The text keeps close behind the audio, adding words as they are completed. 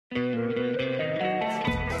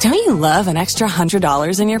Don't you love an extra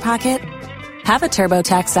 $100 in your pocket? Have a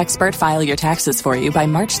TurboTax expert file your taxes for you by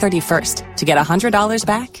March 31st to get $100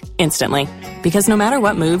 back instantly. Because no matter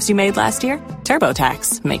what moves you made last year,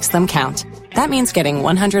 TurboTax makes them count. That means getting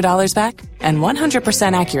 $100 back and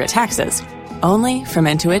 100% accurate taxes only from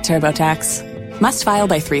Intuit TurboTax. Must file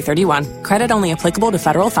by 3/31. Credit only applicable to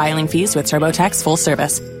federal filing fees with TurboTax full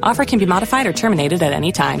service. Offer can be modified or terminated at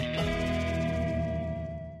any time.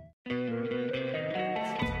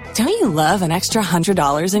 Don't you love an extra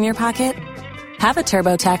 $100 in your pocket? Have a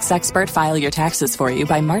TurboTax expert file your taxes for you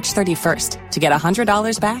by March 31st to get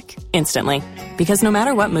 $100 back instantly. Because no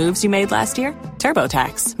matter what moves you made last year,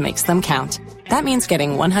 TurboTax makes them count. That means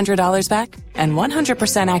getting $100 back and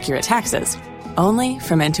 100% accurate taxes only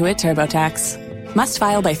from Intuit TurboTax. Must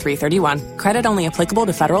file by 3/31. Credit only applicable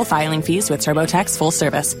to federal filing fees with TurboTax full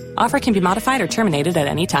service. Offer can be modified or terminated at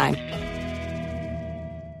any time.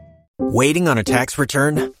 Waiting on a tax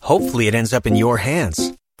return? Hopefully it ends up in your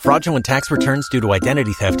hands. Fraudulent tax returns due to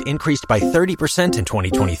identity theft increased by 30% in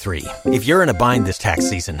 2023. If you're in a bind this tax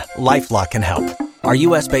season, LifeLock can help. Our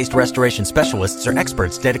U.S.-based restoration specialists are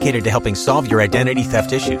experts dedicated to helping solve your identity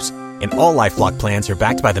theft issues. And all LifeLock plans are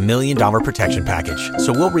backed by the $1 Million Protection Package.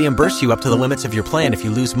 So we'll reimburse you up to the limits of your plan if you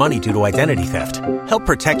lose money due to identity theft. Help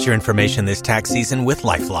protect your information this tax season with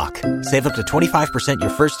LifeLock. Save up to 25% your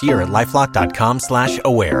first year at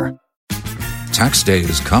LifeLock.com/aware. Tax day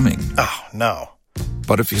is coming. Oh, no.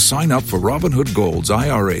 But if you sign up for Robinhood Gold's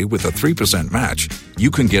IRA with a 3% match, you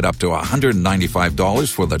can get up to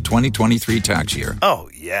 $195 for the 2023 tax year. Oh,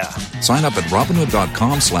 yeah. Sign up at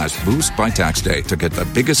Robinhood.com/boost by tax day to get the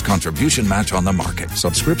biggest contribution match on the market.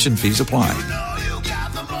 Subscription fees apply.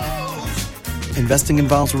 Investing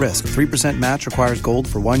involves risk. 3% match requires gold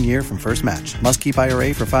for 1 year from first match. Must keep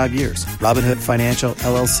IRA for 5 years. Robinhood Financial,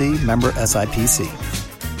 LLC, member SIPC.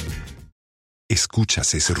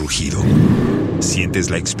 ¿Escuchas ese rugido? ¿Sientes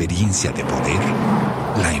la experiencia de poder?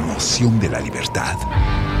 ¿La emoción de la libertad?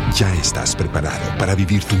 Ya estás preparado para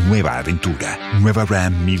vivir tu nueva aventura. Nueva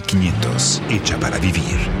Ram 1500, hecha para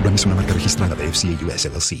vivir. Ram es una marca registrada de FCA US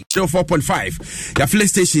LLC. 4.5. Ya file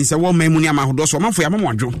stations wo me muni ama hodo so manfo ya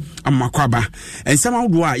mamwadwo ama kwaba. Ensama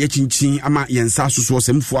hodo a ya chinchin ama yensa soso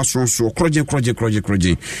semfo asonso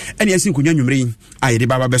kroje. Ene yasin konwa nwumre a yede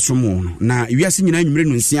baba beso mu na wiase nyina nwumre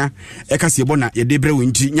no nsia e kase ebo na yede bre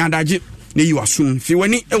wonti nyadaje ne you assume fi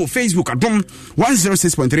wani e wo Facebook adom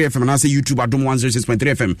 106.3 FM na say YouTube adom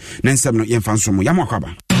 106.3 FM na nsem no yemfa nso mu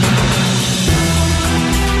yamakwa.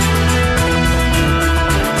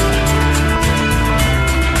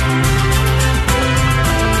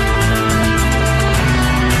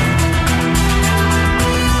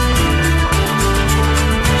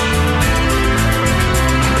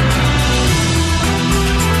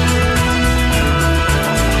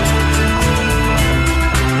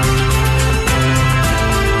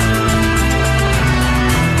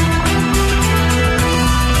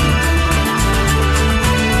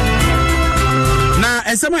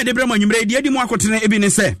 Ensama de brema nwumre de adi mu akotene ebi ne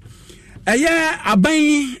se eye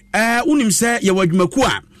aban unim se ye wadwumaku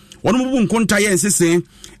a wono bubu nkonta ye nsese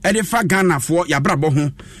e de fa Ghana fo ya brabo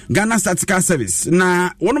ho Ghana Statistical Service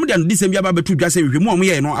na wono de disem bia ba betu dwa se hwehwemu om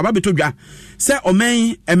ye no aba betu dwa se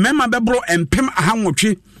omen emema bebro empem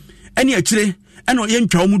ahanwotwe ene akire ene ye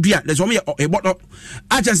ntwa omudua le so om ye ebodo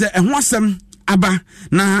acha se eho asem aba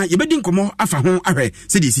na ye bedi nkomo afa ho ahwe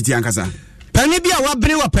se de siti ankasa. Pani bia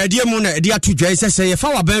wabere wapadie mu na edi atudwa sese ye fa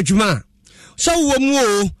waba adwuma so wo mu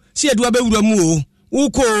o se edu abewura mu o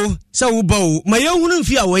uko se wo ba o ma ye hunu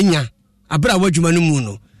mfi a wanya abra wadwuma no mu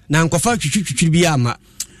no na nkofa twitwitwi bia ama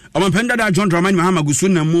Omampenda da John Dramani Mahama gusu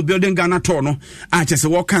na mu building Ghana to no a chese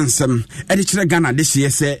wo kansem e de kire Ghana de hye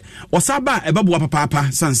se osaba ebabu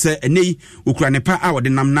papa sanse enei okura ne pa a wode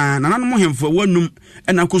nam na nanom hemfo wanum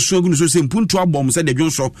e na koso agu no so se mpuntu abom se de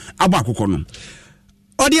dwonso abo akokɔ no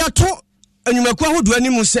odi ato anyumaku ahodo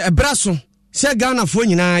animu se ebraso se Ghana fo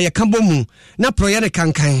nyina ye kambo mu na proye ne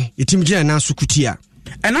kankan yetimgye na sukutia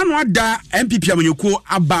ena no ada MPP amanyuko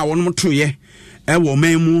aba wonom toye wo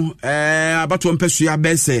memu abato mpesu ya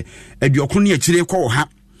bese aduokro ne akire kɔ ha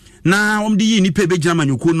na omde yi nipa begina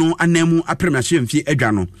amanyuko no anemu apremahye mfi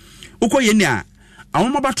adwa no ukoye ne a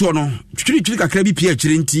awon mabato no twiri kakra bi pia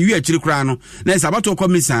akire nti wi akire kra no na esa abato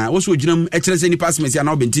komisa wo so oginam akire se nipa asmesi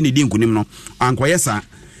na obenti ne di nkunim no ankoye sa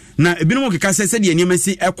na ebinom okeka se de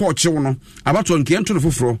eniamasi ekɔ kyew no abato nke ento no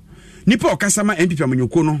foforo nipa okasama MPP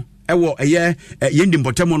amanyuko no ewo eye yendi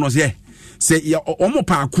mbotamo no se omo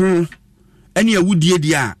paako eni awudie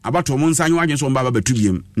dia abato mo nsanyo agye so mba batu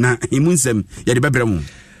biem na imunsem ye de bebre mu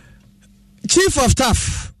Chief of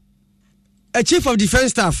Staff, a Chief of Defense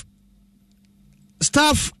Staff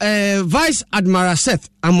staff Vice Admiral Seth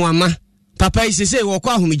Amuama papa yi sese wo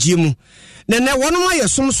kwa ahomegye mu nene wono aye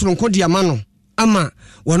somsoronko di amano ama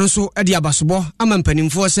wono so de abasobo ama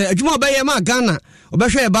mpanimfo se adwuma obaye ma Ghana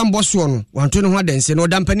obehwe bambo so no wanto ne ho adanse no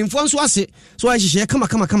da mpanimfo nso ase so ahihye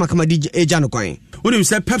kama di eja no kwan wonim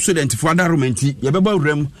se Pepsodent fo adaromenti ye beba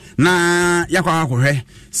wuram na yakwa akohwe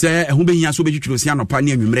se ehu behia so betwitwiro si anopa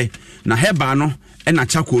ne anwumre na heba no na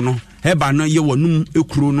chako no heba no ye wonum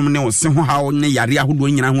ekuro num ne wose ho hawo ne yare ahodo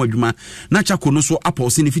nyina ho adwuma na chako no so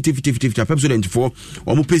apose ne fiti Pepsodent fo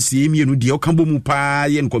omo pesi mienu die okambo mu pa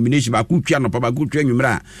ye combination ba ku twa no pa ba ku twa anwumre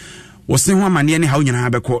a wose ho amane ne hawo nyina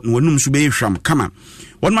abekọ na wonum so be hwam kama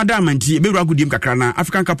won madam anti be wura gudim kakra na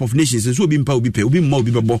African Cup of Nations so obi mpa obi pe obi mma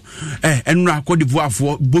obi bebo enura Cote d'Ivoire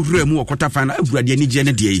fo bowura mu quarter final awurade ani je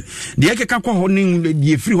ne de keka kọ ho ne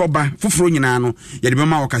de free hoba foforo nyina no ye de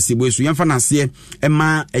bema wakase bo so yemfa na ase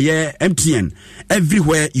ema eye MTN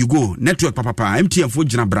everywhere you go network papa MTN fo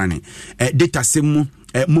gina brane data semu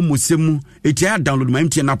momo semu etia download my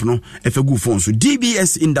MTN app no efegu phone so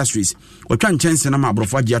DBS Industries otwa nchense na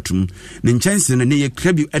mabrofo agi atum ne nchense ne ye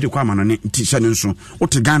krebi edekwa amano ne tisha ne nso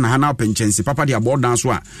ote Ghana ha na open nchense papa dia board dan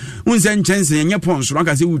so a unze nchense yenye pon so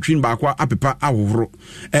aka se wutwin ba kwa apepa ahohoro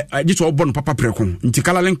dito obo no papa preko nti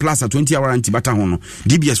Color Link Plus 20 hour anti bata ho no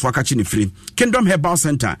DBS fo aka chi ne free Kingdom Herbal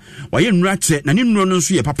Center waye nura che na ne nuro no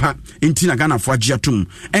nso ye papa enti na Ghana fo agi atum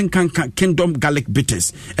enkanka Kingdom Garlic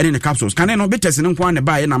Bitters ene ne capsules kan no bitters ne nko ne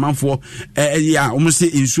ba ye na manfo ya omse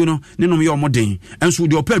insuo no ne nom ye omoden enso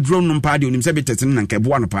de opa duro no mpa de onim se bitters ne nka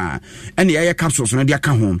eboa no pa ene ye capsules no de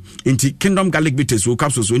aka ho enti Kingdom Garlic Bitters o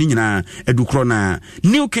capsules oni nyina edukro na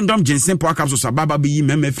New Kingdom Ginseng Power Capsules ababa be yi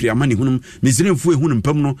mema firi amane hunum miziremfo ehunu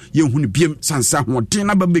mpam no ye hunu biem sansa hoden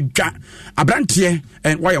na babedwa abrante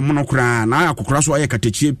waye mono kra na akokora so waye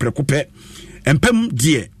katechie prekope empam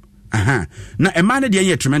die na emane de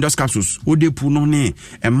ye tremendous capsules odepu no ne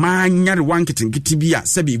ema nyare wanketinkiti bia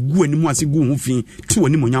sebe gu animu ase gu hu fi ti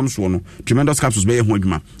woni monyam so no tremendous capsules be ye ho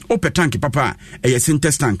adwuma ope tank papa eye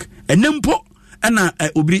synthesis tank enempo ana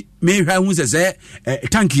obri me hwa hu se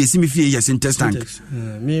tank yesi mi fie yesi synthesis tank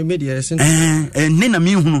me de synthesis ne na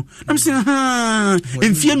me hu na mse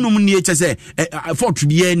enfie num ne eche se fort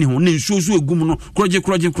bia ni ho ne nsuoso egum no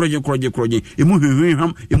kroje emu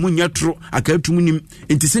hwehweham emu nyatro akatum nim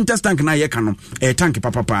enti synthesis tank na ye ka no tank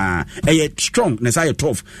papa strong na say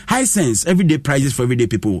tough high sense everyday prices for everyday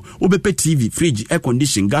people obepe TV fridge air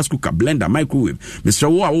condition gas cooker blender microwave Mr.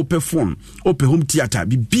 Wo a ope phone ope home theater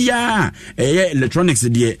bibia electronics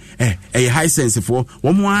de high sense for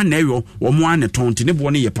womo an ewo womo an tonti ne bo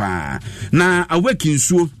ne ye pa na awaki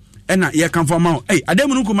nsuo na ye kan for ma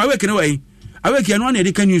ademu no kuma awaki ne wai awaki anu na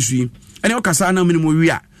de kan nsuo ene okasa na minimu wi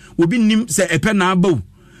a obi nim se epe na abaw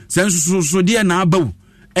se nsuso de na abaw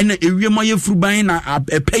ene ewie ma ye furuban na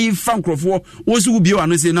epe fa nkrofo wo se wo bio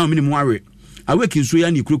anu se na minimu awe awaki nsuo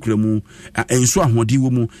ya ni kurukura mu nsuo ahodi wo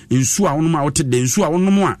mu nsuo a wonom a wote de nsuo a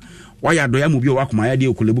wonom a waya doya mu bi o wakoma ya de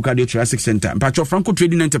okulebuka de Triassic Center mpacho Franco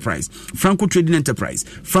Trading Enterprise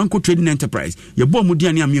ye bo mu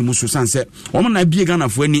dia ne am mu so sanse o na bie Ghana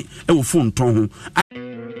fo ani e wo phone ton ho.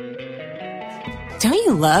 Don't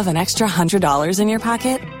you love an extra $100 in your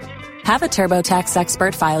pocket? Have a TurboTax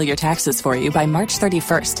expert file your taxes for you by March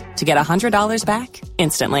 31st to get $100 back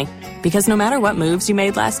instantly. Because no matter what moves you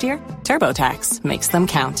made last year, TurboTax makes them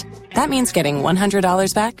count. That means getting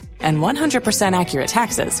 $100 back and 100% accurate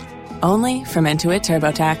taxes only from Intuit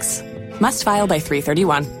TurboTax. Must file by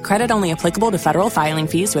 3/31. Credit only applicable to federal filing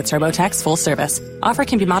fees with TurboTax full service. Offer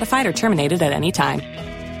can be modified or terminated at any time.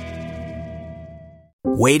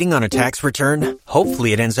 Waiting on a tax return?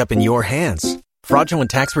 Hopefully it ends up in your hands. Fraudulent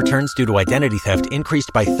tax returns due to identity theft increased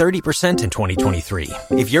by 30% in 2023.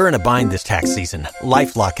 If you're in a bind this tax season,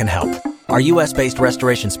 LifeLock can help. Our U.S.-based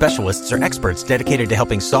restoration specialists are experts dedicated to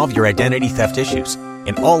helping solve your identity theft issues.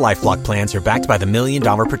 And all LifeLock plans are backed by the $1 Million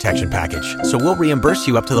Protection Package. So we'll reimburse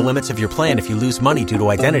you up to the limits of your plan if you lose money due to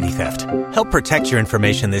identity theft. Help protect your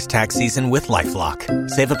information this tax season with LifeLock.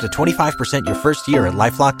 Save up to 25% your first year at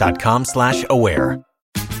LifeLock.com/aware.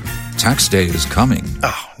 Tax day is coming.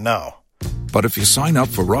 Oh, no. But if you sign up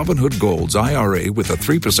for Robinhood Gold's IRA with a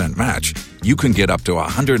 3% match, you can get up to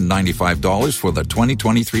 $195 for the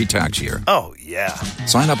 2023 tax year. Oh, yeah.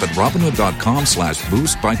 Sign up at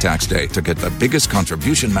Robinhood.com/boost by tax day to get the biggest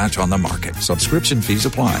contribution match on the market. Subscription fees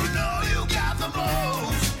apply.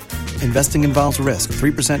 Investing involves risk.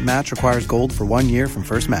 3% match requires gold for 1 year from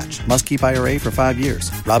first match. Must keep IRA for 5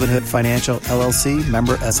 years. Robinhood Financial, LLC,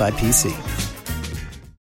 member SIPC.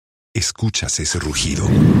 Escuchas ese rugido.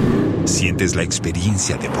 Sientes la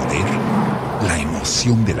experiencia de poder, la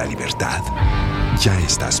emoción de la libertad. Ya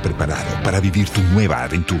estás preparado para vivir tu nueva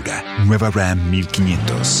aventura. Nueva Ram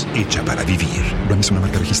 1500, hecha para vivir. Ram es una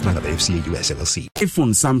marca registrada de FCA US LLC.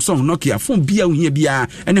 iPhone, Samsung, Nokia, phone bia uhia bia,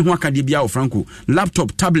 ene ho akade bia o franco,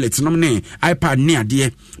 laptop, tablet, nomne, iPad ne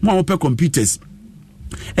ade, mo open computers.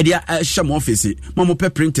 Edia sham office, mo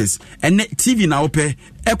open printers, ene TV na open,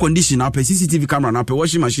 air condition na open, CCTV camera na open,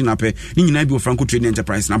 washing machine na open, ni nyina bi o franco training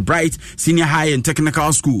enterprise na Bright Senior High and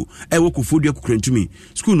Technical School. Wo ku fodu akukrentu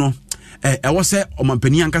school no ɛwɔ sɛ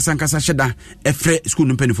ɔmampani ankasa hyɛda ɛfrɛ school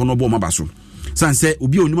no mpanifo no ɔbɔ ɔmabaso san sɛ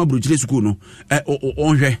obi a onim abrokyire school no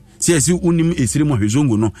ɔnhwɛ sɛ ɛsi wonim ɛsiri mu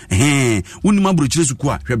ahwezongo no wonim abrokyire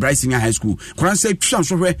school a hwɛ Bright Senior High School koran sɛ twa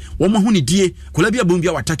nso hwɛ wɔn ho ne die kola bi abom bi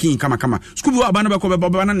a wataki kama school bi wa aba no bɛkɔ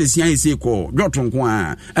bɛba na ne sia ɛsɛ kɔ dwɔto nko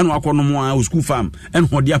a ɛno akɔ no mu a o school farm ɛno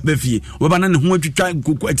ɔde aba fie wɔba na ne ho atwitwa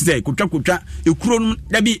ɛtɛ kotwa ekuro no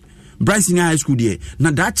dabi Bright Senior High School die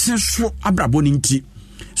na daakye so abrabɔ ne nti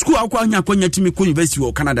school akwa anya timi ko university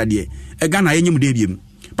of Canada de Ghana yenyim de biem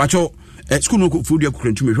pacho school no ko fodu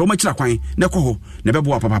akukrantu me hwe o ma kira kwan na ko ho na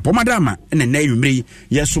bebo papa po madama na na yumre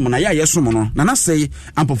yesom na ya yesom no na na sei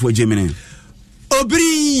ampofo agemene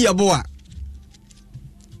obiri yaboa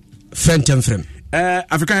fentem frem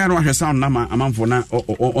African ya no ahwe sound na ma amanfo na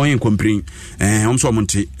onye komprin omso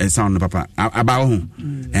omonte sound no papa aba ho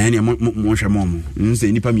ne mo hwe mo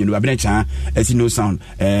nse nipa mienu abena cha asi no sound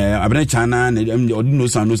abena cha na odi no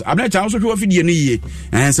sound abena cha so hwe ofidie no yie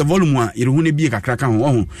se volume a yere hu ne bie kakra ka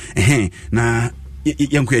ho na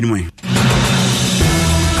yanko ani mo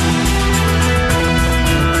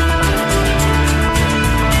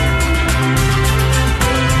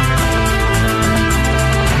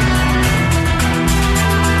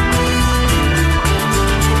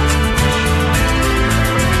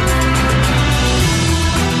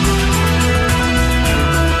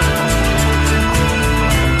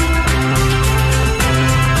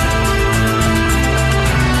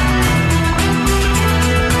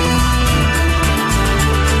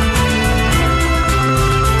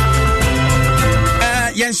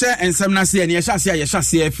and some Nasi and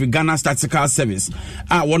Yashasi for Ghana Statistical Service.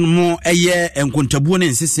 One more a year and Contabuan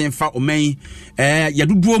and Sissin Fa Omei,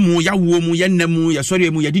 Yadumu, Yawomu, Yanemu,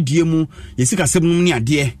 Yasoriemu, Yadidiemu, Yasika Semunia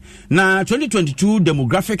dear. Now 2022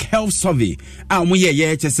 Demographic Health Survey.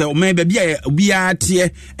 Muye, Chessa, maybe be a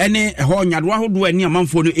tier, any horn Yadwaho do any amount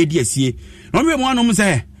for the ADSC. No one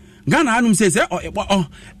say. Ghana Adam says,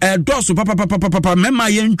 Dosso Papa, Mema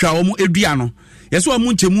Yentra, Ediano. Yes, what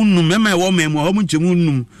Munchemun, Mema, woman, or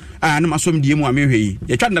Munchemunum, and Masom Diemo Amiri,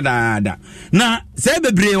 a chanda da. Now,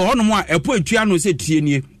 Sabre or more, a poet Triano said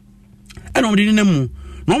Tieni. I don't really know.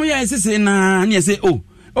 Normally, I say, and say, okay,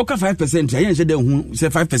 5%. I said, say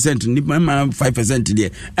 5%, Nipma 5%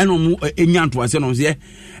 there. And no more in Yanto, I said,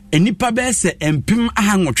 and Nipa Bess and Pim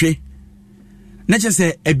Ahangotre. Nature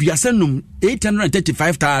say Eduasenum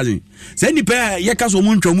 835,000. Say ni pa yekaso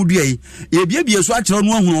muntwa mudue e bia so akere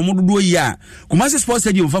no ahunu omododo yi a Kumasi Sports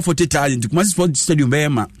Stadium for 40,000, Kumasi Sports Stadium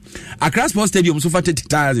bema. Accra Sports Stadium so for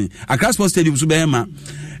 30,000. Accra Sports Stadium so bema.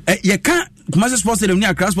 Yeka Kumasi Sports Stadium ni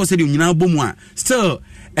Accra Sports Stadium nyina bomu a still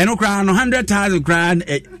eno kra no 100,000 kra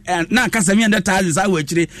na kasa 100,000 sa we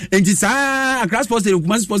kire enti sa Accra Sports Stadium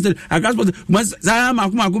Kumasi Sports Stadium Accra Sports Kumasi sa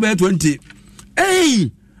makuma be 20.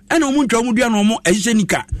 Hey and on Muntra Mudia no more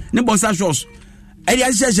Eshenika, Nebosa Shows. Eddie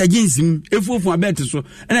Asha jeans him, a fool for a better so,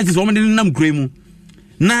 and it is woman in Nam Cremu.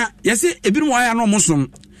 Na, yes, a bit more I know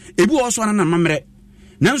Muslim, a boo also on a mamre.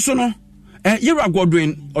 Nansono, Yera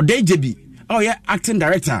Godwin or Day JB, oh yeah, acting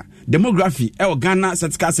director, demography, Ghana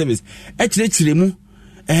Statistical Service, H.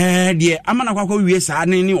 dear amana kwakwa wie saa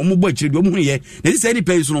ne omo chiri omo ye na say any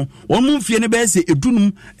place no omo fie ne be se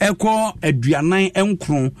edunum ekọ aduanan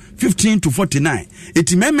enkron 15 to 49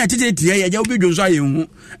 etimema tete ya ya obi dwonso ayehu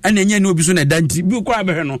ana nya ne obi so na danti bi kwa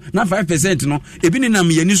be no na 5% no ebi ne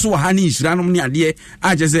nam ye ni so ha ne nhira no ne ade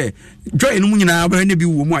a je se joy no nyina be ne bi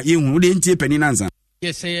wo mu a yehu de ntie pani nansa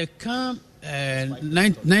yes I come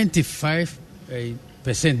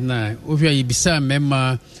 95% na obi ayibisa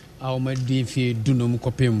mema Auma Difi Dunum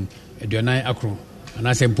Copim, Eduanai Acro, and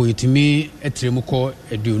I said, Poitimi, Etremuco,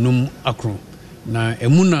 Edunum Acro. Na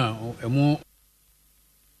Emuna, Emo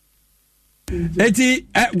Eti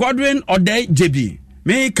Godwin or Day JB.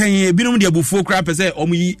 Me can you be no dear before crap as say,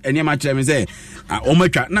 Omi and Yamacha say,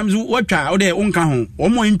 Omacha, Namzu, what child, or their own kahon,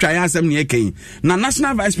 Omo in Triasam near Kane. Now,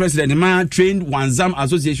 National Vice President, man trained Wanzam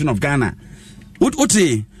Association of Ghana.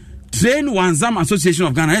 Uti train Wanzam Association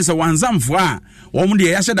of Ghana. It's a Wanzam for Omo de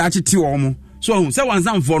Yasha Dati Omo. So, say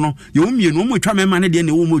Wanzam for no, you no try man at the end,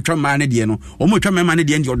 you won't try man at the end, almost try man at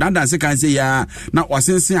the end, your dad can say, yeah, now was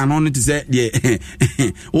saying, I don't to say, yeah,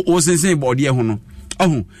 was saying, body, hono.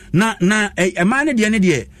 Oh, na a man at the end of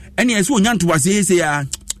the ɛne ɛsɛ onyanto wase se ya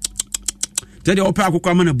tede opa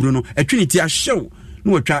akokwa mana buru no atwiniti ahyew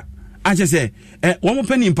no watwa ache se wo mo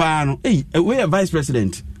pani pa no we vice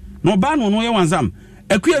president no ba no no ye wansam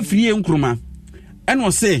akua frie nkruma ɛna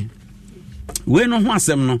ɔse we no ho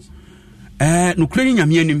asɛm no no kura ni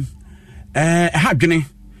nyame anim ha dwene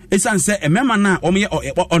esanse emema na omo ye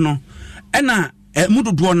ono ɛna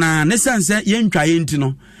mudodo na ne sanse ye ntwa ye nti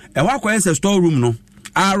no ɛhɔ akɔyɛ se store room no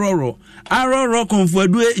aroro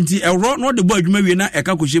konfuadue nti ɛwro no de bɔ adwuma wie na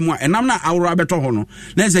ɛka kɔhye mu a ɛnam na awro abɛtɔ hɔ no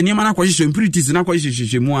na ɛsɛ niema na kɔhye impurities na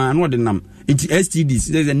kɔhye mu a na ɔde nam nti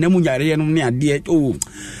STDs ɛsɛ namu nyare no ne ade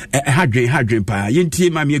hadwen pa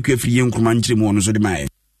yɛntie ma me akua firi yɛ nkruma nkyere mu no so de mae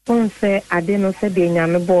Ponse ade no se de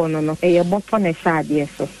nyame bo no eye botto ne shade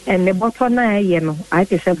so and the botto na eye no I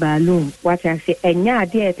te se balloon what I say enya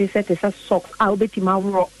ade te se socks a obetima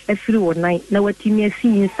woro afiri wo nine na watimi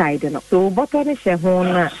asi inside no so botto ne she ho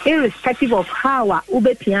na irrespective of how a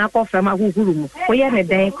obepia akofam ahuhuru mu oye ne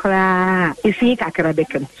den kra esi kakra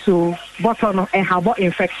bekem so botto no e have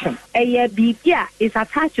infection eye bibia is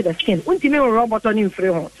attached to the skin untimi wo botto ne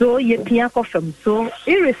mfiri ho so ye pia akofam so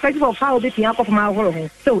irrespective of how obepia akofam ahuhuru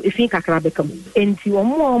so if you kakra become enti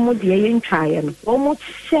omo de ye ntwaye no omo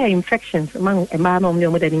share infections among a man of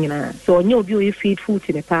no than nyina so onye obi o feed food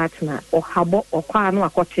to the partner or habo okwa no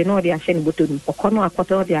akote no de ahye ne botoni okono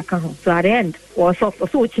akote de aka ho so at the end or so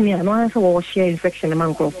ochimi no answer or share infection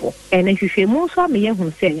among grofo and if you mo so me ye hu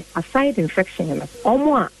say aside infection no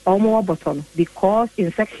omo bottom because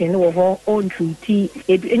infection no ho on treat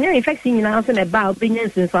enya infection nyina so na ba obenya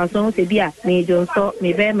nsinso so bia me jonso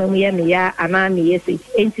me be mamu ye me ya ana me yesi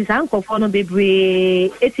enti sankofo no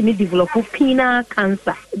bebre etimi develop penile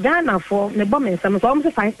cancer Ghana for ne bomb some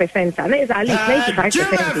almost 5% and is at least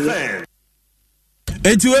 95%.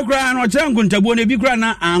 Enti we kra no changu ntabo ne bi kra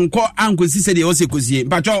na anko sise de o se kosie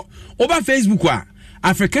bacho oba Facebook a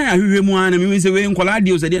African ahwehwe mu ana me se we nkola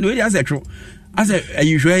de o se de no we asetwo ase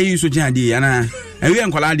ayihwe so jade ana ewe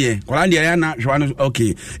nkola de ya na hwa no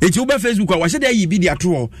okay enti oba Facebook a wa hye de yi bi de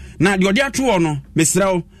ato na de ode ato no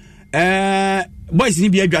mesrew boys ni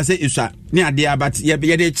bi adwa se isua ni ade abat ye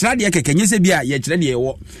de kira de kekenye se bia ye kira de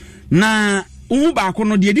ewo na uhu ba ko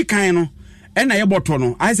no de di kan no e na ye boto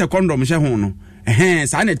no ai se condom hye ho no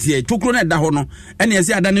sa na tie tokro na da ho no e na ye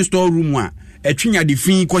se ada ne store room a etwinya de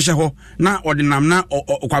fin ko hye ho na ordinam na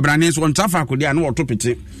kwabrane so ntafa ko de na woto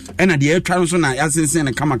pete e na de atwa no so na yasensen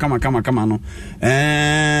ne kama no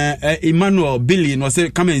Emmanuel Billy no say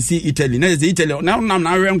come and see Italy na say Italy na nam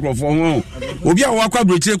na hwe nkrofo ho obi a wakwa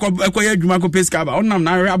brochire ko ya adwuma ko pesca ba nam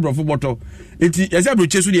na hwe abrofo boto enti yesi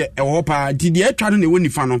abrochire so de e wo pa ti de atwa no na woni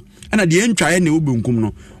fa no na de ntwaye na obenkum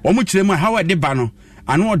no omo kire mu how de ba no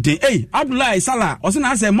ano de Abdullahi Sala o se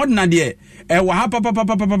na say modern de e wa ha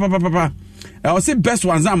papa o se best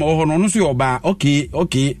ones am o ho no so yo ba okay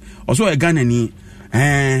o so e Ghanaian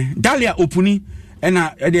Dalia Opuni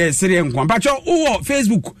ena de sere nkwa bacho wo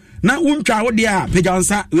Facebook na untwa wo de a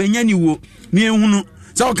pejansa wenya ni wo mi ehunu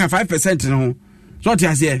so ka 5% no so ti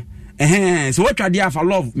ase so what twa de afa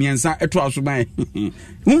love miensa eto asoban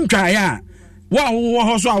untwa ya wo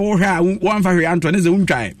ho so a wo hwe a wo amfa hwe anto ne ze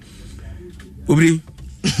untwa obri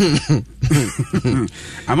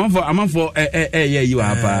amamfo yeah you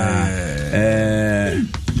hapa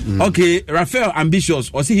okay Raphael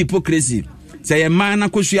ambitious or see hypocrisy say man na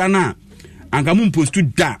kosua na anka mun postu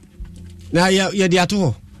da na ya di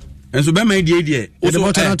ato enso be ma die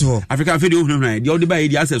o Africa fe de ohunu na de o de ba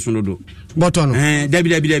di access no do bottom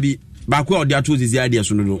dabi ba ko o de ato zizi ade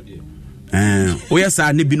so no do o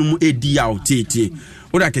yesa ne binum edi ya o tete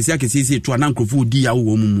o da kesi si to na nkrofo di ya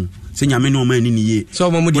wo mu se nyame no ma ni ye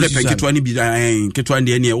so mo de peketwa ni bi ketwa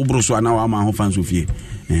de ne o broso ana wa ma ho fan so fie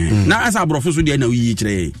na asa brofo so de na wi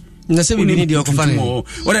kire na se bi ni de okofa ne o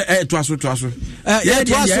de to aso ya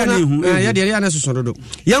de na so do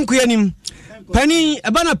yanku yanim pani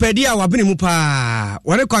abana pedi a wabene mu pa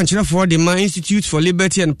wore kwankyere for the Man Institute for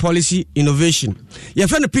Liberty and Policy Innovation ya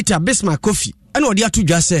friend Peter Bismarck Kofi ana odi ato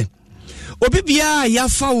dwa se obi bia ya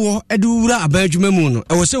fa wo edura abadwuma mu no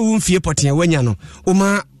e wo se wo mfie poten wanya no o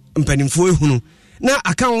ma mpanimfo ehunu na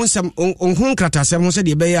aka won sam onhun kratasem ho se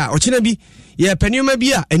de be ya o kina bi ye panima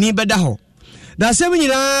bi a ani beda ho da sem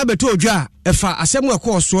nyina beto odwa efa asem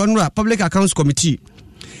akọ so no Public Accounts Committee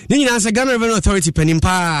ni nyina se Ghana Revenue Authority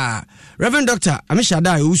panimpa Reverend Dr.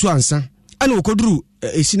 Amishada Ewusu ansa ana okoduru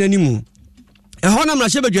esinanimu ehona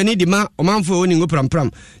mrahye badwani di ma omanfo oni ngo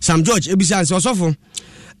prampram Sam George ebisa ansa osofo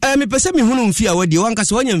me pese me hunu mfie awadi wanka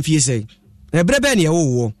se wanya mfie sei na brebe ne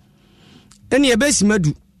yewo ene ebesi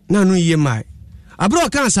madu na no yiye mai abro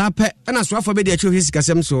kan sa pe na so afọ be de acho hisi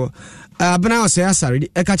kasem so abna o se asare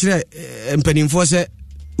e ka kire mpanimfo se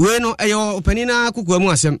we no eyo panina kokwa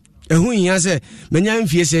mu asem Ehu hia se menya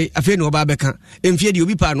mfie se afi no ba beka. Mfie de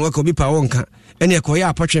obi pa no ka obi pa wonka. Ene ekoya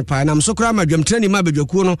apotwe pa na mso kra ma dwamtrani ma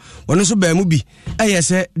badwakuo no wono so ba mu bi. Eye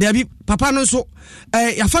there be papa no so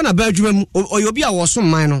yafa na ba adwuma mu oyobi a wo so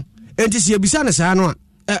man no. Enti se ebisa ne saa no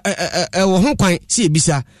a wo ho kwan se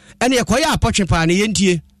ebisa. Ene ekoya apotwe pa na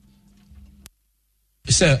yentie.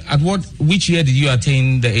 Sir, which year did you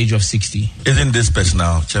attain the age of 60? Isn't this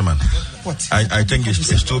personal, Chairman? What? I think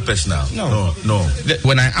it's too personal. No.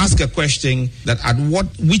 When I ask a question that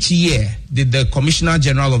which year did the Commissioner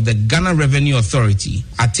General of the Ghana Revenue Authority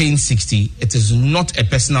attain 60, it is not a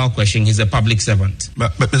personal question. He's a public servant.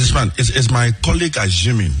 But Mr. Span, is my colleague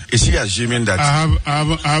assuming? Is he assuming that? I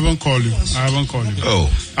haven't called you. Oh.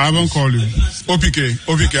 I haven't called you.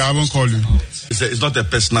 OPK, I haven't called you. It's not a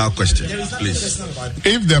personal question, please.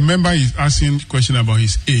 If the member is asking a question about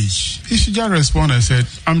his age, he should just respond and say,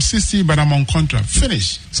 I'm 60, but I'm on contract.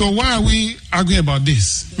 Finish. So why are we arguing about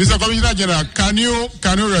this? Mr. Commissioner General, can you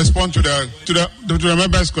respond to the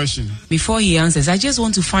member's question? Before he answers, I just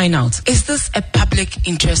want to find out, is this a public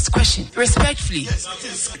interest question? Respectfully,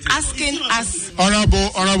 asking us...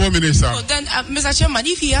 Honorable Minister. So then, Mr. Chairman,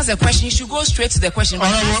 if he has a question, he should go straight to the question. But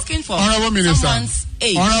asking for someone's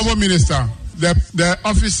age. Honorable Minister. The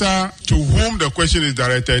officer to whom the question is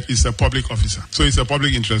directed is a public officer. So it's a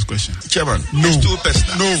public interest question. Chairman, no. It's too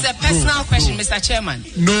personal. No. It's a personal question, Mr. Chairman.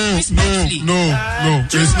 No. It's not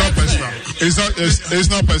personal.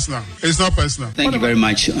 It's not personal. Thank you very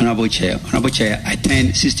much, Honorable Chair. Honorable Chair, I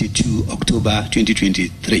turned 62 October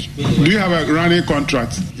 2023. Do you have a running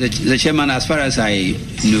contract? The Chairman, as far as I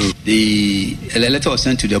know, the letter was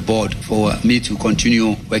sent to the board for me to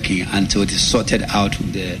continue working until it is sorted out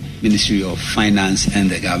with the Ministry of Finance and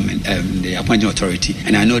the government, the appointing authority,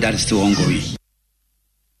 and I know that is still ongoing.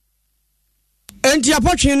 And the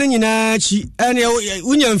appointment nyina chi ene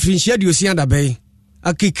unya mfinhia de osia da bay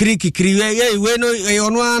akikiri we no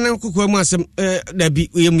ono an kokwa mu asem da bi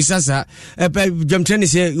ye misasa dwamtrani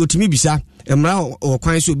se yotimi bisa emra o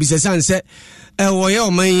kwan so bisa sanse wo ye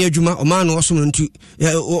o man adwuma o man no osom ntu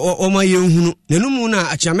o man ye nhunu nanumu na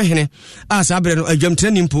achiamehene asa abre no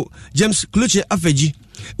adwamtrani mpo James Kluche Afeji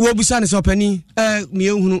wo bisa ne so pani me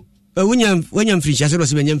nhunu wanya mfinhia se do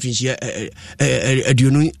se benya mfinhia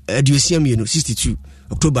aduonu aduosia mienu 62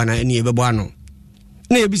 October na ene ebebo ano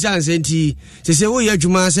na ebisa nsenti se wo ye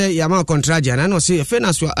adwuma se ya ma contract na no se fe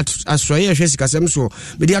na so asroye hwe sikasem so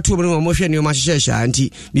medi ato mo mo hwe ne o ma hyehye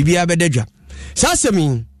anti bibia bedadwa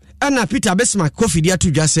sasemi ana Peter Besma Kofi dia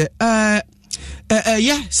to dwa se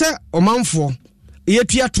se omanfo ye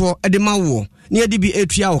tuato de ma wo na ye de bi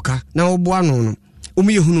etua oka na wo bo ano no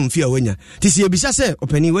omi yehunu mfia wanya tisi ebisa se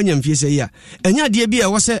opani wanya mfie se ya enya de bi e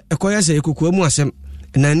wo se ekoye se ekokoa mu asem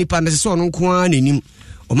na nipa na se so no nko a nanim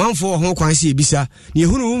omanfo ho kwan se ebisa na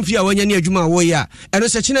yehunu mfia wanya ne adwuma wo ya eno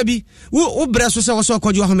se china bi wo bra so se wo so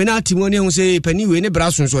kodwo ho me na atimo ne hu se pani we ne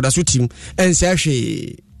bra so so da so tim ense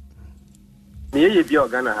hwe me be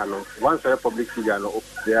Ghana hano once a public figure no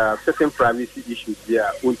there are certain privacy issues there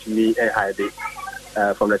won't me hide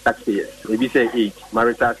from the taxpayers. Maybe say age,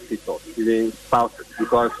 marital status, even spouses,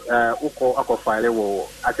 because Uko file will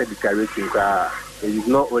asset declaration. It is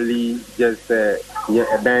not only just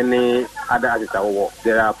any other assets.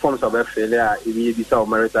 There are forms of failure in the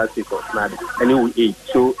marital status. Anyway, age.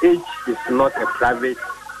 So age is not a private.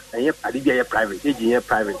 And yet, private. Age is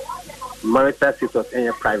private. Marital status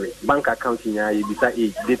and private. Bank account in age,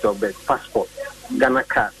 date of birth, passport, Ghana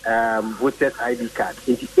card, voter's ID card.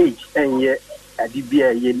 Into age and yet.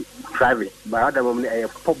 DBA private, but other moment a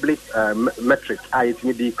public metric. I a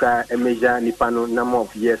measure nipano number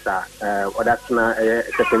of years or that's not a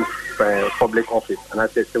certain public office, and I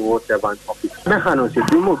say civil servant office. Mehano say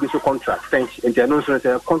do more contract extension.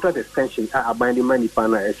 International contract extension are binding money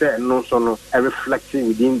panel. I say no so reflecting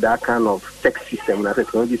within that kind of tax system and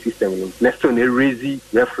technology system. Next one, a raise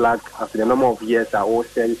red flag after the number of years are all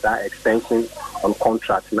service extension on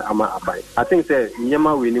contract na ama abai. I think that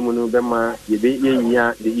nyama we ni munu bema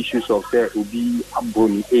the issues of say ubi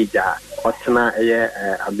aboni age otna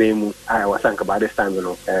abemu I was think about this time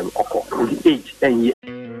the age and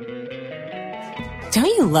Don't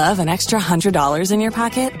you love an extra $100 in your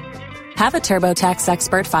pocket? Have a TurboTax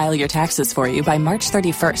expert file your taxes for you by March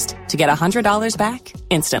 31st to get $100 back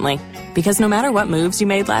instantly. Because no matter what moves you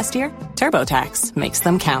made last year, TurboTax makes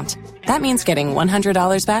them count. That means getting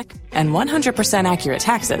 $100 back and 100% accurate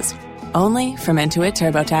taxes only from Intuit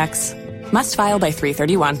TurboTax. Must file by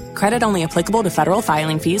 3/31. Credit only applicable to federal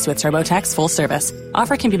filing fees with TurboTax full service.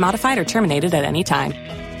 Offer can be modified or terminated at any time.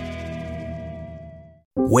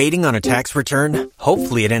 Waiting on a tax return?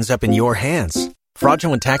 Hopefully it ends up in your hands.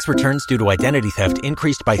 Fraudulent tax returns due to identity theft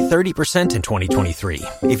increased by 30% in 2023.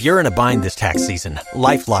 If you're in a bind this tax season,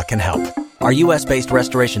 LifeLock can help. Our U.S.-based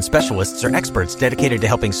restoration specialists are experts dedicated to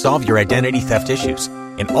helping solve your identity theft issues.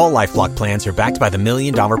 And all LifeLock plans are backed by the $1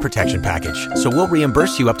 Million Protection Package. So we'll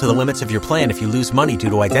reimburse you up to the limits of your plan if you lose money due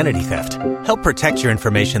to identity theft. Help protect your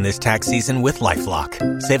information this tax season with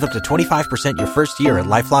LifeLock. Save up to 25% your first year at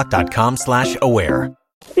LifeLock.com/aware.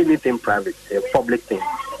 Anything private, a public thing.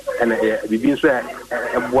 And we've been for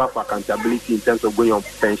accountability in terms of going on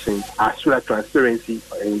pension, as well as transparency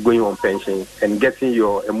in going on pension and getting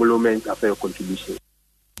your emolument after your contribution.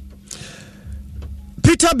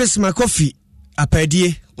 Peter Bismarckofi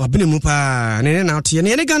apedie wabene mu pa ne na ote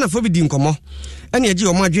ne Ghana fo bi di nkomo ene agi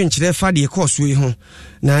o ma adwen kire fa de course yi ho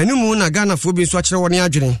na enu na Ghana fo bi so akire woni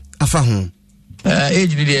adwene afa ho.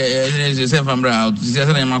 Age the same from out just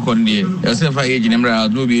na ma kon dey yourself age number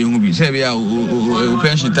out no be hu bi say be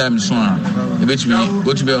pension time so e bet me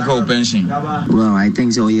go to be on pension. Well, I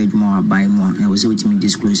think so age more buy more I was with me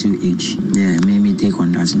disclose your age. Yeah, me take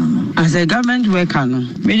on that no. As a government worker no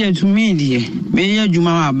me to me dey me adwuma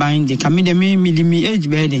wa buy dey come dey me age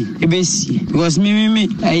burden e be see because me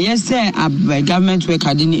yes say a government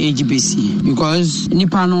worker dey age be see because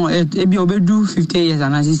nipa no e be obedu 50 years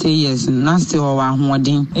and 60 years na still wa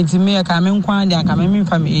hoden etime ka me nkwan de aka me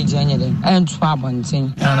fa me age anya den entu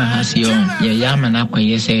abonten ana hasi on ya ma na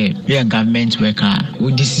kwaye say we government worker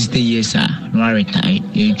we 60 years no retire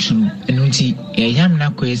e true enunti ya ma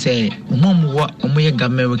na kwaye say mom wo omoye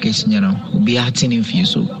government workers nyana obi atin in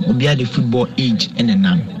so obi the football age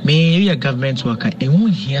enenam me we government worker e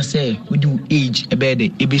won here say we do age e be the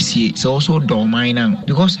EBC so also do mine now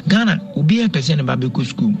because Ghana obi a person ba be go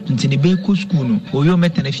school nti ne be go school no oyo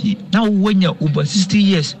metana fie na wo nya over 60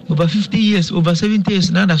 years, over 50 years, over 70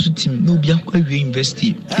 years, now that's what team no be a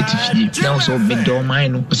university. Now so me do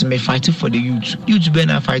mine, so me fighting for the youth. Youth be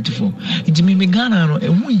na fighting for. It me Ghana no,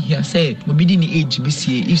 and we here say we be in age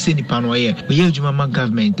BCA. If say ni pano here, we hear Juma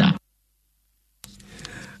government.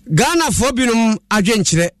 Ghana for binum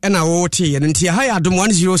adwenkyere na wo tie nti ha ya adom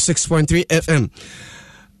 106.3 FM.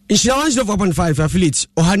 Insurance of 1.5 affiliate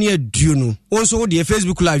ohane aduo no. Wonso wo de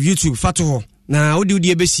Facebook live, YouTube fato ho. Na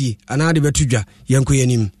odi ebesi ana de betudwa yenko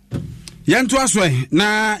yanim yento asoe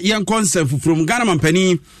na yenko nsem from Ghana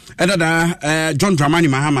mampani edada John Dramani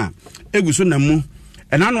Mahama eguso namu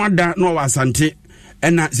ena no ada no wa asante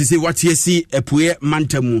ena sisi watiesi epue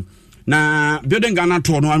mantamu na building Ghana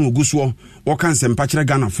to no anu oguso wo kan nsem pa kire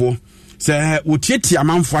Ghana fo se wotieti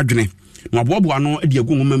amanfo adwene na bobo ano edi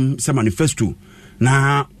agungumam se manifesto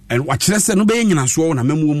na wa kire se no be nyina so na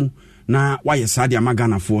mamuo mu na waye sade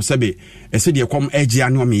amagana fo sebe ese de kom age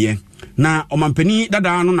ane omeye na omampani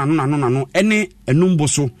dada no nano ene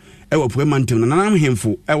enumboso ewo puemantem na nanam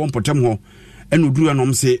hemfo ewo mpotem ho ene oduru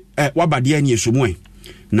anom se wabade anye somu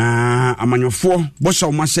na amanyofo bosha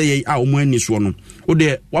o mahye a omo ani so no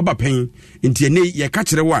ode wabapen nti ene ye ka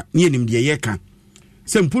kire wa ne enim de ye ka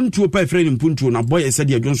se mpuntuo pa efre ni mpuntuo na boy ese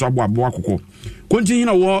de adwonso abo akoko kontin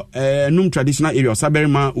hina wo num traditional area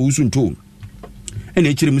saberima usunto ene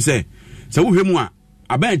echirim se wo hwemu a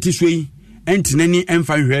aban ti so yi entenani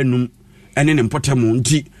emfa hwe num ene ne mpotemu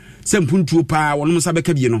nti se mpuntuo pa wonom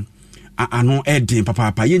sabeka bie no ano eden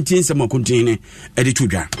papa yentin se makontin ne ede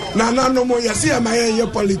twodwa na no mo yesi amaye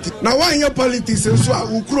politics na wan ye politics so a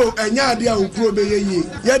ukro enya ade a ukro be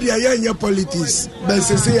ye de ye politics be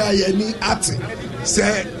sese ya ye ni ate se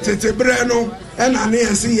tetebre no ena ne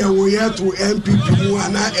yesi ye wo ye to MPP mu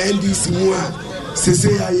ana NDC mu a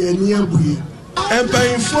sese ya ye ni abuye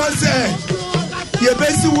empanfo se ye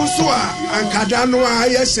besi wo so a ankada no a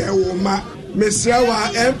ye hye wo ma mesra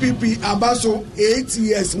wa MPP abaso 8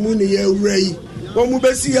 years mu ne ye wrai wo mu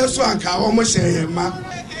besi ye so anka wo mo hye ye ma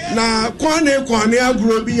na kwane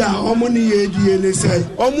agro bi a omo ne ye die ne se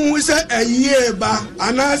omo hu se ayiye ba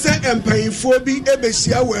ana se empanfo bi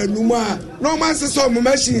ebesia wa anum a no man se so mo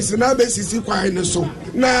machines na besisi kwan ne so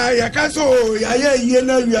na yaka so ya ye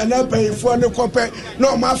na wi na empanfo ne kope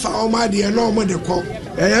no ma fa o ma de no mo de ko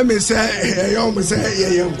me se mo se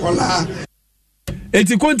ye nkola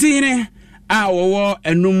eti kontine a wo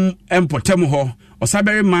enum empotem ho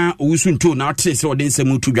osaberima owusunto na ate se ode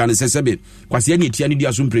nsem tudwa ne sesebe kwase ani tia ne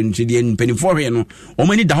dia so mprenche de mpanifo hwe no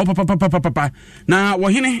omani da ho papa na wo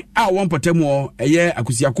hene a wo mpotem ho eye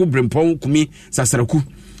akusiako brempon kumi sasaraku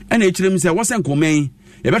ena ekirem se wo senkomen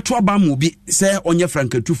ye beto aba mu bi se onye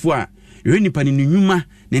frankatufo a ye nipa ne nnwuma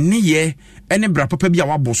ne neye ene bra papa bi a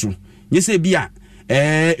waboso nyese bi a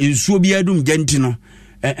ensuo bi adum genti no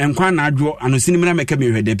enkwa na adwo anosini mra meka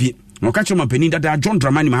mehwede bi no ka choma pani dada John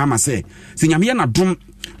Dramani Mahama se nyame na dom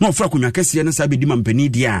na ofra konwa kase ne sa bedi mampani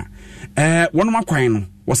dia wono makwan no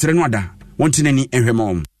wosere no ada wɔntenani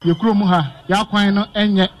nhwɛma yɛkurom ha yɛakwan no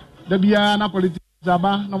ɛnyɛ da biara na politics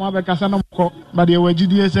aba na mabɛkasa na mkɔ ba deɛ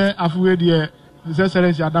wɔagyidie sɛ afowe deɛ sɛ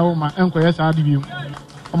sɛrɛsi adawo ma ɛnkɔyɛ saa de biom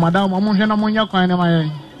ɔmadawo ma monhwɛ na monyɛ kwan no ma yɛn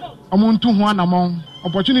ɔmo nto ho anamɔn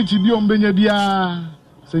opportunity bi ɔmbɛnya biara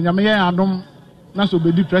sɛ nyame yɛ adom na so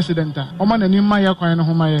obɛdi president a ɔma n'anim ma yɛ kwan no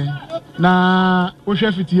ho ma yɛn na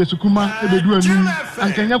wohwɛ fitie sukuma ɛbɛdu anum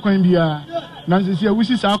ankɛnyɛ kwan biara na nsisi a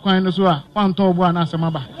wusi saa kwan no so a wantɔ ɔbo a na asɛm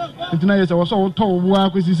aba nti na yɛ sɛ wɔsɔ wotɔ ɔbo a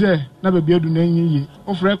kɔsi sɛ na baabi adu na ɛnyɛ yie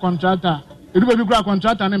wofrɛ contractor ɛdu baabi kora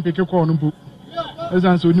contractor ne mpeke kɔɔ no mpo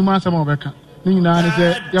ɛsiane sɛ onim asɛm a wɔbɛka ne nyinaa ne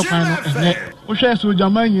sɛ yɛ kwan no ɛnyɛ wohwɛ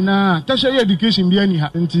sogyama nyinaa tɛhyɛ yɛ education bi ani ha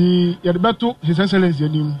nti yɛde bɛto his excellency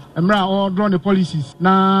anim mmerɛ a ɔdraw the policies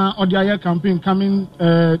na ɔde ayɛ campaign coming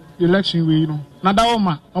election wei no na da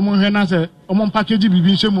wɔma ɔmo nhwɛ na sɛ ɔmo package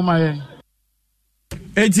bibi nhyɛ mu ma yɛn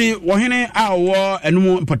eti wɔhene a ɔwɔ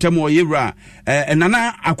ɛnum mpɔtam ɔyɛwura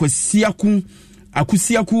ɛnana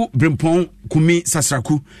akusiaku brempɔn kumi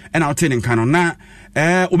sasraku ɛna ɔte ne nka no na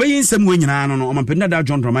obɛyi nsɛm wɔ nyinaa no ɔmampɛnda da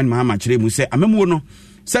John Dramani Mahama kyerɛ mu sɛ amamuo no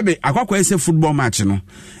sɛbe akwakɔ ɛsɛ football match no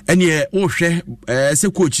ɛneɛ wohwɛ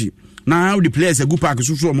sɛ coach na wode players agu park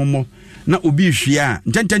so so ɔmɔmmɔ na obi hwie a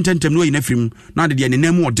ntɛntɛntɛntɛm no ɔyi no afiri mu na ade deɛ ne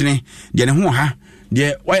nam mu ɔdene deɛ ne ho ɔha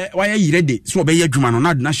deɛ wayɛ yire de so ɔbɛyɛ adwuma no na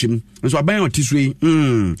ade no ahyɛ mu nso aban ɔte so yi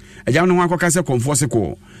agya no ho akɔka sɛ kɔmfoɔ se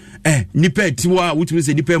kɔɔ nipa tiwa wutumi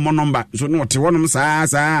sɛ nipa mo number so no te wonom saa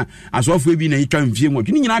asoafo bi na yitwa mfie mu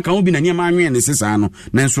twini nyina ka ho bi na niam anwen ne sesa no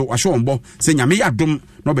nanso wahye wɔnbɔ sɛ nyame yɛ adom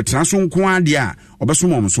na ɔbɛtena so nko ade a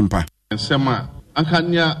ɔbɛsom ɔm so mpa nsɛma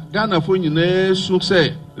ankanya Ghana fo nyina su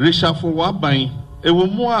sɛ reshafo waban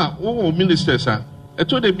ɛwɔ mu a wo ministers a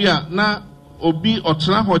ɛtɔ de bi a na obi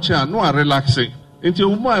ɔtena hɔ kyɛ a no a relaxe nti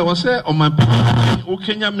wo mu a ɛwɔ sɛ ɔman wo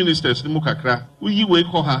Kenya ministers ni mu kakra wo yi wei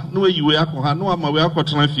kɔ ha na wo yi wei akɔ ha na wo ama wei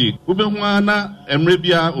akɔtena fie wo bɛhu na mmerɛ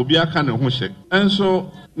bia obi aka ne ho hyɛ ɛnso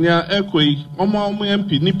nea ɛkɔ yi ɔmo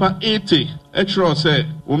MP nipa 80 ɛkyerɛ sɛ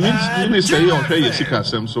wo minister yi ɔhwɛ yɛ sika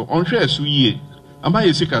asɛm so ɔnhwɛ ɛso yie ama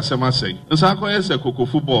yɛ sika asɛm asɛe nsa akɔyɛ sɛ koko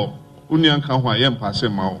football wo nua nka ho a yɛ mpa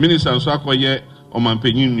asɛm ma wo minister nso akɔyɛ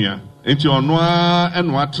ɔmanpanyin nua nti ɔno a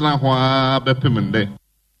ɛno atena ho a bɛpem ndɛ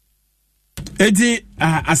eti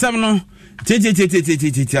asɛm no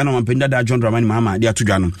tete ano mampenda da John Dramani Mahama dia to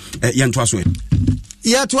dwa no yɛnto aso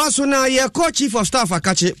na yɛ chief of staff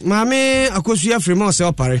akache maame akosua frema sɛ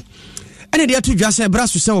opare ɛne dia to dwa sɛ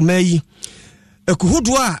braso sɛ o mayi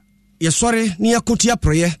ekohodo a yɛsɔre ne yɛkotia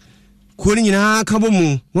proye ko ni nyinaa ka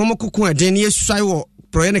bomu no mokoko eden ne yɛsuai wɔ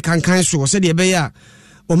proye ne kankan so sɛ de ɛbɛyɛ a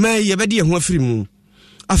o mayi yɛbɛde yɛ ho afiri mu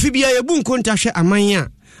afi bia yɛbu nkonta hwɛ aman a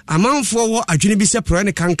amanfoɔ wɔ adwene bi sɛ proye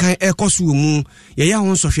ne kankan ɛkɔ so mu yɛyɛ ho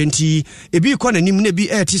nsɔhwɛ nti ebi kɔ nanim na bi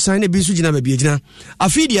ɛte san na bi nso gyina ba bi gyina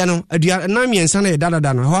afidia no adua na miɛnsa na yɛ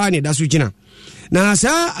dadada no hɔ a ne da so gyina na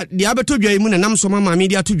saa dia beto dwa mu na nam so mama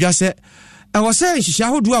media to dwa sɛ ɛwɔ sɛ nhyehyɛ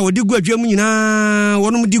ahodoɔ a wɔde gu adwa mu nyinaa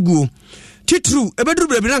wɔnom di guo titru ebeduru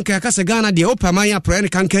bebre na nka kasa Ghana de opama ya proye ne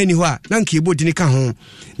kankan ni hɔ a na nka ebo dini ka ho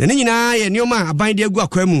na ne nyinaa yɛ nneɛma aban de agu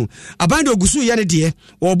akwa mu aban de ogusu yɛ ne de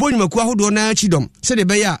wɔbɔ nnwumaku ahodoɔ na akidom sɛ de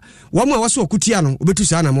bɛyɛ a wɔn a wɔso okutia no obetu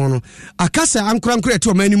saa na mo no akasa ankorankora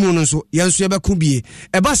ɛte ɔman mu no nso yɛn nso yɛbɛko bie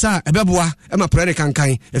ɛba saa ɛbɛboa ɛma proye ne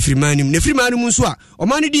kankan afiri manim na afiri manim nso a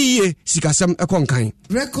ɔman ne di yie sikasɛm ɛkɔ nkan.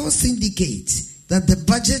 Records indicate that the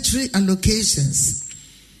budgetary allocations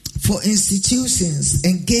for institutions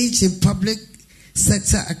engaged in public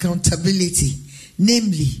sector accountability,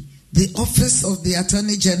 namely the Office of the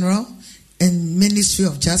Attorney General and Ministry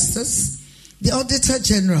of Justice, the Auditor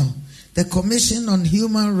General, the Commission on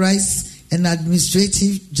Human Rights and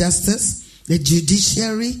Administrative Justice, the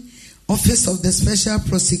Judiciary, Office of the Special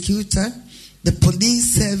Prosecutor, the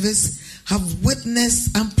Police Service have witnessed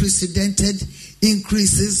unprecedented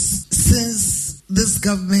increases since this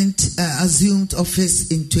government assumed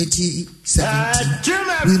office in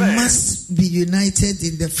 2017. We must be united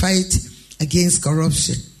in the fight against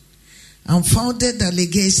corruption. Unfounded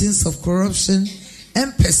allegations of corruption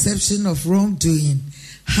and perception of wrongdoing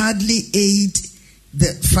hardly aid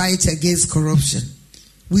the fight against corruption.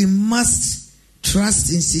 We must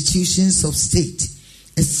trust institutions of state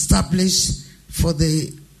established for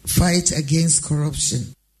the fight against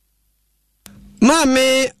corruption.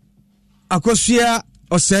 Mame akosua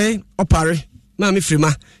osei opare mame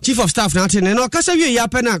frima chief of staff na atene no kasa wie ya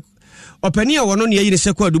pena opani a wono ne yire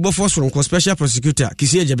sekwa dubofo soronko special prosecutor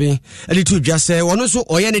kisi ejebe edi to dwa se wono so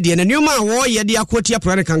oye ne de ne nneoma a wo ye de akotia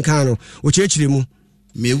prane kankan no o chechire mu.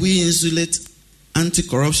 May we insulate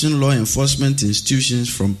anti-corruption law enforcement institutions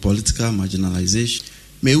from political marginalization.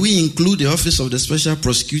 May we include the Office of the Special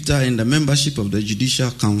Prosecutor and the membership of the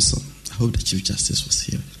Judicial Council. I hope the Chief Justice was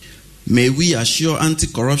here. May we assure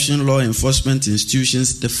anti-corruption law enforcement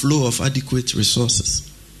institutions the flow of adequate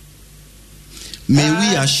resources. May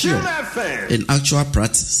we assure, in actual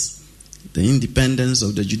practice, the independence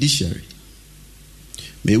of the judiciary.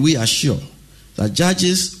 May we assure that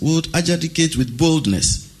judges would adjudicate with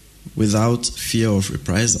boldness without fear of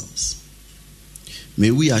reprisals.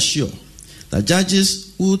 May we assure that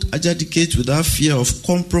judges would adjudicate without fear of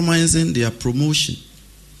compromising their promotion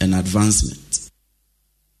and advancement.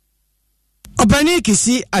 Obani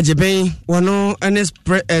Kisi Ajebe, wano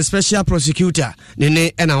special prosecutor,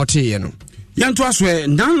 nene enaote yeno. Yanto aswe,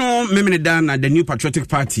 nano memene na the New Patriotic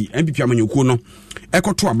Party, MPP amanyuku no,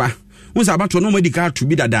 ekoto aba. Unsa abato no medical to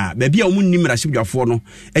be dada, baby a woman nimra shibjafo no,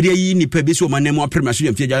 ede yi ni pe beso manemo apremasu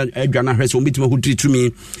yamfia adwana hwese ombitimo hutri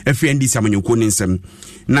tumi FND samanyuku nsem.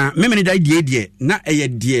 Na memene da die na eye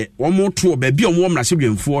die omo to baby omo mra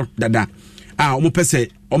shibjamfo dada. Omo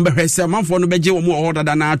pese ombe hwese manfo no beje omo ho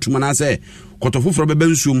dada na atuma na se kotofoforo bebe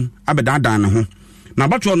nsum abedadan ne ho. Na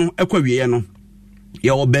abato no ekwawie no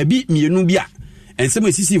ye o baby mienu bia ensem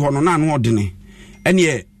esisi ho no na no odene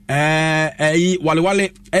ene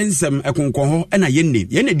wale ensem ekonkon ho na yenne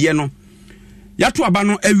die no yato aba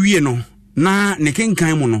no awie no na ne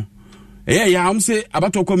kenkan mu no ya amse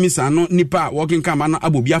abato komisa no nipa working kama no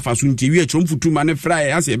abobi afaso nti wie tromfutuma ne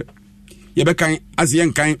fry ase ye bekan ase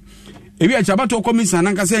yenkan ewi achabato komisa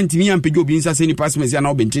na nkasa ntimi ampegye obi nsa se nipa semesi na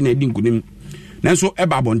obenti na edi nkunim nanso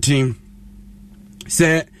eba abonten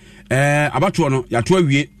se abato no yato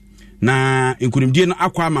awie na nkunimdie no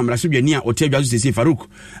akwa mamrasobwani a otiadwazo sese Faruk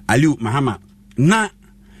Aliu Mahama na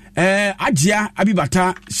Ajia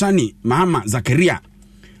Abibata Shani Mahama Zakaria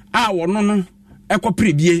wono no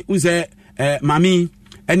ekoprebie unse mami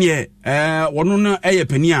ene wono no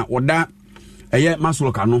pani a woda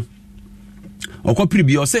masoloka no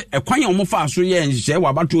okoprebie o se ekwan omofa so ye nhye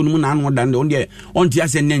wabato no mu na anu da nde onti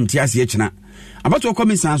ase ne nti ase ekina abato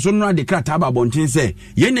komisa so no de krata ba bonten se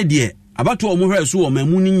ye ne de abato omo hwe so o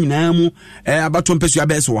mamu ni nyina mu abato mpesu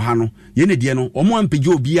abeso ha no ye ne de no omo ampege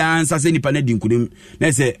obi ansa se nipa na dinkunim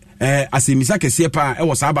na se asemisa kese pa e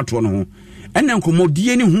wo sa abato no ho enne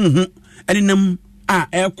nkomodie ni huhu enenam a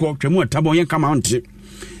ekọ twemu atabo ye kama onte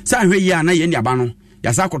sa hwe yi na ye ndi aba no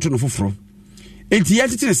ya sa akoto no foforo enti ye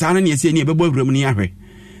tete sa na ne ese ni ebebo awuram ni ahwe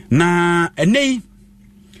na enei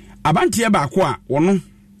abantie ba ko a wono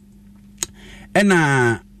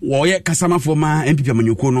ena woye kasama foma MPP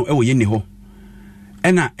amanyuko no ewo ye ne ho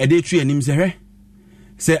ena ede tu anim se hwe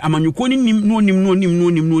se amanyuko ni nim no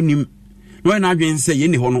na adwen se ye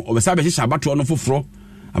ne ho no obesa be hye abato no foforo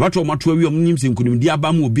abato mato awi omnim se nkunim di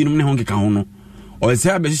aba ma obi ne ho nkeka ho no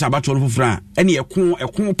obesa be hye abato no foforo a ene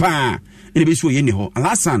ekon pa ene be so ye ne ho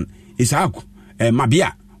Alasan Isaac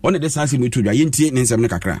mabia one de sanse mu tudwa ye ntie ne nsem ne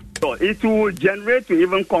kakra. So it will generate to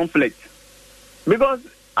even conflict because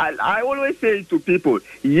I always say to people,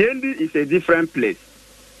 Yendi is a different place.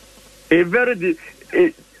 The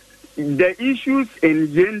issues in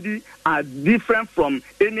Yendi are different from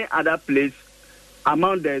any other place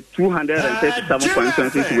among the 237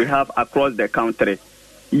 constituencies we have across the country.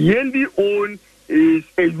 Yendi own is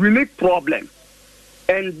a unique problem,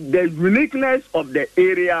 and the uniqueness of the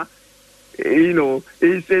area,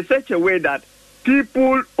 is in such a way that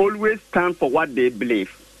people always stand for what they believe.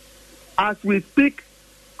 As we speak,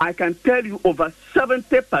 I can tell you over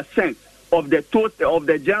 70% of the total of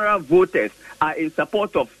the general voters are in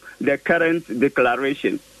support of the current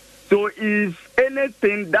declaration. So if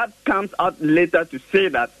anything that comes out later to say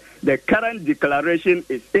that the current declaration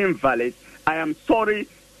is invalid, I am sorry,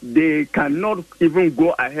 they cannot even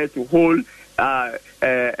go ahead to hold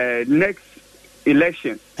next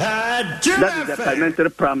election. That is the parliamentary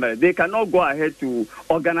primary. They cannot go ahead to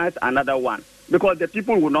organize another one because the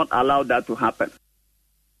people will not allow that to happen.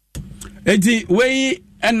 Eti wei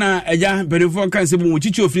ena eja benefo kan se mu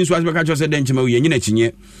chichi ofin so asbeka cho se den chima we nyina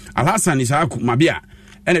chinye Alhassan Isaac mabia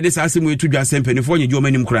ena de sa asemu etudwa se benefo nyeji o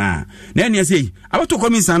manim kra na ene sei abato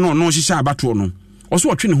komisa no hihya abato no oso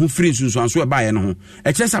otwe ne ho free sunsu anso e baaye no ho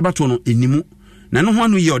e kire se abato no enimu na no ho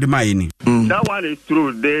anu ye ode maaye ni. That one is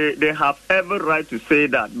true. They have every right to say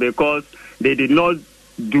that because they did not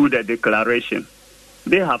do the declaration.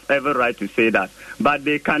 They have every right to say that. But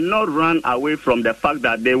they cannot run away from the fact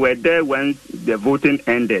that they were there when the voting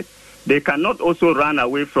ended. They cannot also run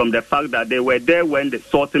away from the fact that they were there when the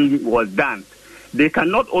sorting was done. They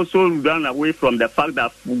cannot also run away from the fact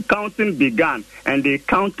that counting began and they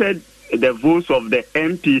counted the votes of the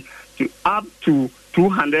MP to up to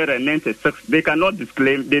 296. They cannot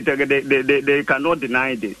disclaim, they cannot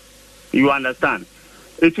deny this. You understand?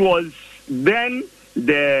 It was then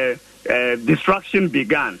the destruction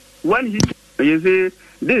began. When you see,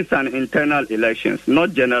 This is an internal elections,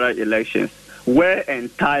 not general elections, where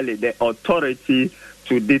entirely the authority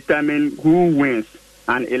to determine who wins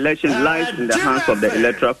an election lies in the hands of the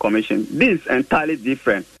Electoral Commission. This is entirely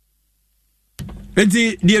different.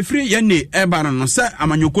 Enti the free yene eba no se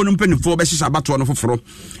amanyoko no mpanifo be hihya abato no foforo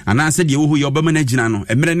ana se de wo ye obama na gina no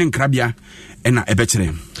emre ne nkrabia na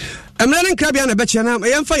ebekere emre ne nkrabia na ebekere na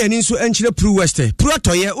yemfa yani nso enkyire Pru West Pru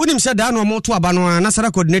atoye unim se da no moto aba no na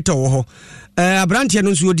sara coordinator wo ho abrantie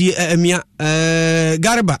no nso odi amia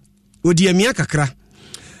Garba odi amia kakra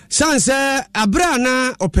sanse abra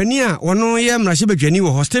na opania wono ye mrahye badwani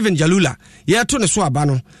wo ho Steven Jalula ye to ne so aba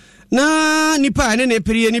no na nipa ne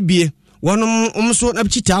pere ne bie wonom so na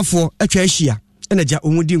bchitafo atwa ahia na ja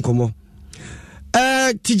omudi nkomo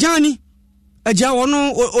Tijani aja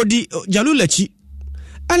wono odi Jalulachi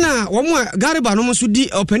ana womo Garba no so di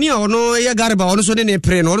opania wono ye Garba wono so ne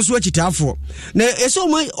pre no so achitafo na eso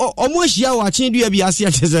omo ahia wa chen dua bi ase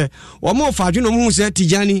acheze womo fa adweno mu se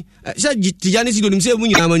Tijani si donim se mu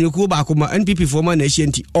nyina manyoku ba akoma NPP fo ma na ahia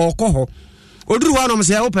nti okoho oduru wa no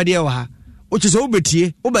se opade wa ha o chese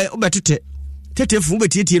obetie obetete tetefu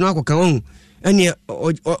betietie no akoka won ene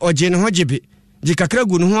oje ne hojebe je kakra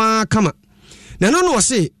gu no ho kama na no no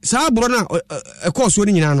se saa bro na ekoso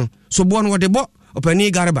ni nyina no so bo no wode bo opani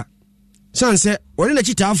Garba sanse woni na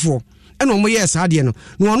chitafo ene omo ye saa de no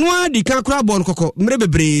no ono adi kan kra bo no kokko mre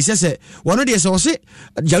bebre sese wono de se o se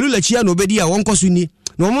Jalula chia no obedi a won koso ni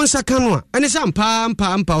no omo nsaka no a ene sa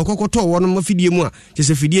mpa okokoto wono mafidie mu a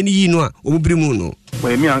chese fidie ni yi no a omubri mu no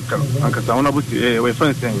we me anka sa ona buti we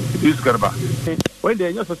friends saying use Garba when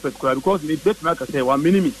they are suspect because me bet me say one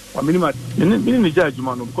minimum ni judge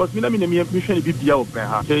man because me na me hwe bi bia open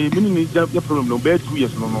ha say me ni judge problem no be 2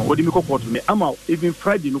 years no what me ko court me ama even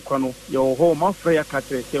Friday no kwa no your home ma frya ka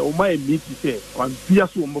tre say o ma meet say one bia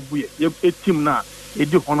so mbabuye e team na e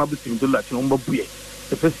di honorable $10 no mbabuye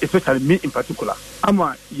especially me in particular.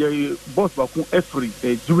 Ama your boss baku every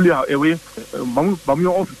Jubilee away Bamu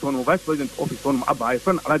office on vice president office on Abba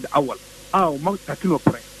friend Alaja Awal. Mark Takino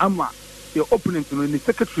Pre. Ama your opponent no the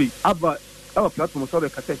secretary Abba our platform sorry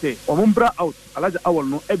kasete o mumbra out Alaja Awal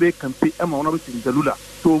no ebe campaign ama ona be Jalula.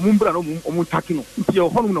 So mumbra no o Takino. Nti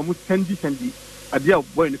your honu no mu sendi adia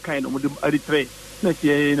boy no kind no Eritrea. Na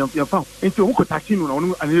tie no your found. Nti o ko Takino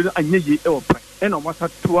no anyeye e o pre. And on what's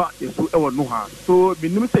tour is ever no ha. So,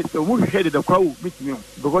 minimum says the woman headed the crowd meet me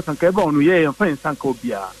because I'm clever on ye and find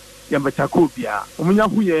Sankobia, Yambachakobia, Omunya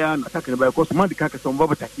Huya, and attacking by course, Mandicaka, some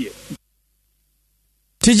Bobata here.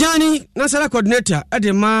 Tijani, Nasara coordinator,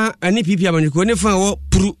 Adema, and Nipia, and you couldn't find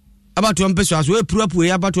Pru about 1 peso as well, Pru up way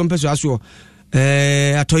about 1 peso as well.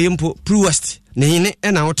 Atoyimpo Pru West ne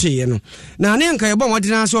na wote ye no na ne nka yebo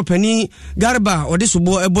wadina so pani Garba ode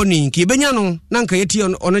sobo eboni ki benya no na nka yeti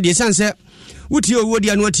ono de sanse wuti owodi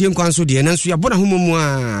anu atie nkwanso de nanso ya bona homomu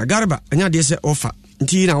a Garba anya de se ofa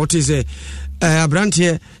nti na wote se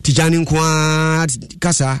abrantie Tijani nkwa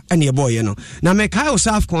kasa ene ye boye no na me kai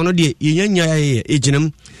osaf kon no de yenya ye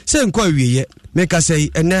eginam se nkwa wieye me kasa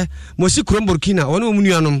ene mosi krom Burkina ono mu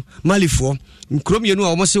nuanom malifo nkrom yenu a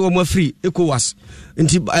omose wo afri ECOWAS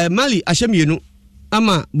nti Mali ahyemienu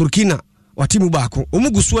ama Burkina watimu baako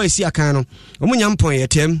omuguso esi akan no omunya mpon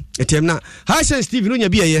yetem na high sensitive no nya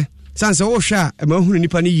bieye sanse wo hwa emahunu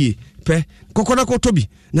nipa ne yi pe kokoda kotobi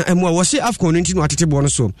na emwa wo se Afcon nti no atete bo no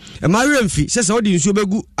so emawere mfi sese odi nsuo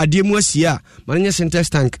begu ademu asia mananya center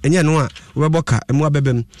tank enye no a wo beboka emwa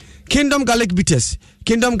bebem Kingdom Garlic Bitters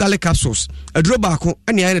Kingdom Garlic Capsules aduro baako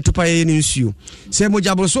ene aye ne topa ye ne nsuo se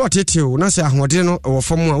mojabro so ateteo na se ahode no wo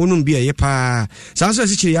fam a wonum bi ye pa sanso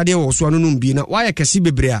asichiri yade wo so anonum bi na waye kase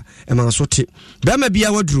bebre a ema so te bema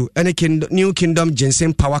bia waduru ene New Kingdom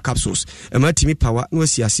Ginseng Power Capsules ema timi power no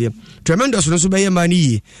asiase tremendous no so be ye mani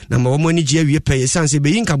yi na ma wo mani ji awie pa ye sanse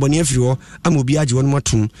be yin carbon afiri ho amobi age won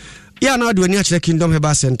motum ya na adu ani a Kingdom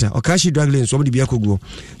Herbal Center Okashi Drug Lane so be bia koguo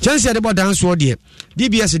chance de bo dance wo de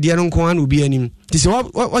DBS de no nko an obi anim ti se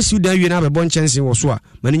wasi dan wie na be bon chance wo so a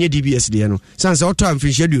manenye DBS de no sanse auto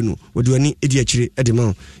amfin schedule no wodi ani edi akire edi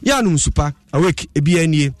ma ya num supa awake ebi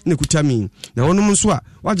anie ne kutami na wonum so a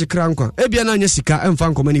waje kra nkwa ebia na anya sika emfa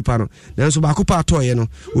nkomani pa no nanso ba kopa atoye no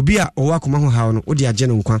obi a owa koma ho hawo no odi age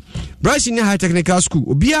no nkwa Bryce ni High Technical School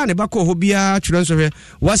obi a ne bako ho bia twere nso hwe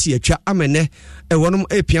wasi atwa amene wonum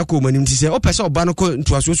epia ko manim ti se opese oba no ko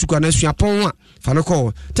ntuaso suka na suapon a fa no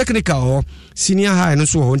ko technical ho senior high no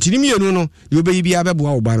so ho ntini mienu no de obeyi bia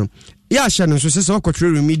beboa oba no ya sha no so se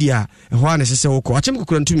okotwere media ho ana se woko achem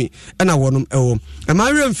kokoro ntumi na wonum ewo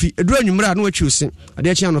amawere mfi edu anwumra na watwi osin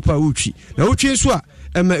ade achi anopa wutwi na wutwi nso a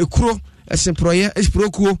ema ekuro esemproye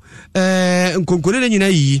esprokuo nkonkone nyina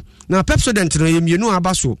yi na Pepsodent no yemienu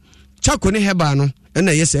aba so chako ne heba no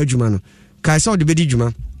na yesa adwuma no kaisa de bedi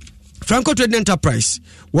djuma Franco Trade Enterprise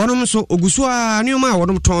wonom so ogusua neoma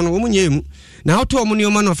wonom ton no omunyem na auto omo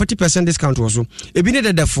neoma no 40% discount wo so ebi ne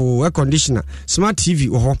dedefo air conditioner smart TV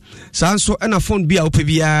wo ho sanso na phone bia ope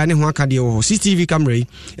bia ne ho akade wo ho CCTV camera yi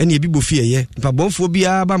ene ebi bo fie ye pa bonfo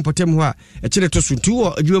bia ba mpotem ho a e kire to so tu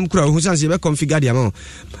wo adwum kura wo sanse be configure dia ma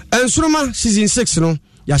ensoroma season 6 no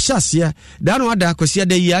ya shasia da no ada akosia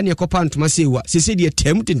da yi ane ekopa ntoma sewa sese de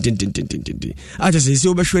tem tintintintintin acha sese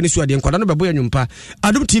obehwe ne so ade nkwada no bebo ya nyumpa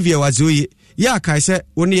Adum TV wazoye ya kai se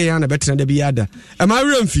woni ye na betena da bi yada ama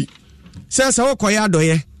remfi se wokoya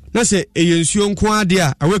adoye na se eyensuo nko ade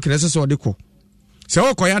a awekene se ode ko se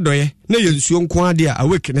wokoya adoye na eyensuo nko ade a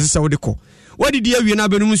awekene se ode ko wadi di awie na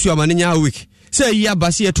benum nsuo amane nya awek se yi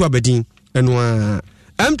abase eto abedin eno a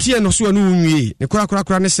MTN no so no nwie ne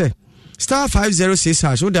kura ne se star 506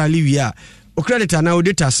 hash oda liwia o credit na o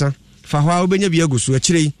data san fa ho a obenya bia gusu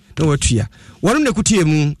akirei na watua wonom ne kutie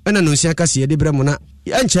mu ena no nsia kase de brɛ mu na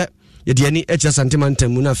enche ye de ani echa sentimental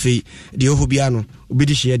mu na fei de oho bia no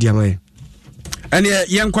obedi hye de amaye ene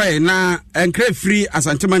yenkwae na enkre free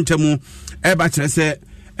sentimental mu e ba kire se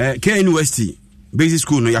K University Basic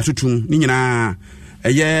School no yatotum ni nyina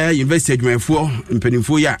eye university adwumafo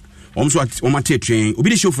mpanimfo ya omso omate twen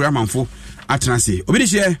obedi hye ofura amanfo atenase obedi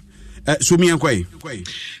hye so mi enkwai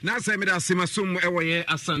na say me da semasum ewoye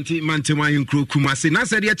Asante Mantema Yinkro Kumase na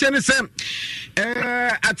say de chene se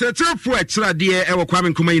atetrefo extra de ewo Kwame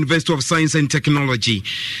Nkrumah University of Science and Technology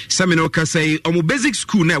seminar ka say omo basic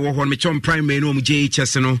school na ewo ho me chom primary no omo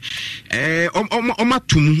GSS no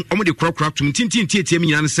omatum omo de krokra tum tintin tietie me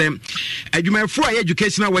nyane se adwumafo a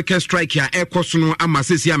educational workers strike a ekoso no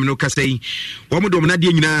amasesi ameno ka say omo dom na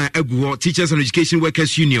de nyina agu Teachers and Education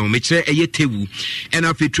Workers Union me kire eyetewu and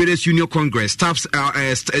afi traders Union Congress, Staffs,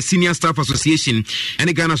 Senior Staff Association, and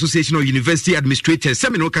the Ghana Association of University Administrators.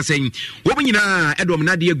 Seminar saying, "Woman, Edward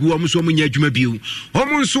Nadia Guamuso Munya Jumabu,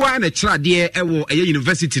 Homonsoa and a Tradia Ewo, a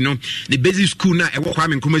university, no, the basic school now, a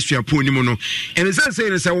Kwame Nkrumah Punimono." And as I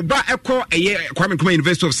say, I will buy a Kwame Nkrumah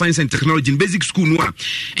University of Science and Technology in basic school, no,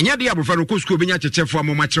 and Yadia Bufano School, Benyach for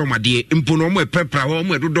Momacho, my dear, Imponomo, Pepra,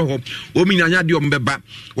 Homo, Rudo, Omina Yadio Mbeba,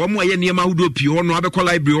 Omo Yama Udopi, no Abaco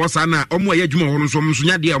Library, or Sana, Omo Yajmo,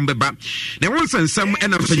 Yadia Mbeba. Now once and some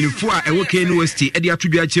and I'm saying for a work university at the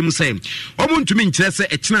attribute him saying, I want to mean Chessa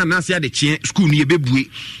a China Nasia the school near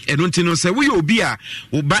Baby and don't know say we will be a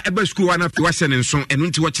buy a school one after Washington and so and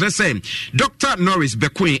into what let's say Dr. Norris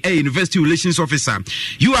Bequin, a university relations officer.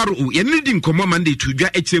 You are needing command Monday to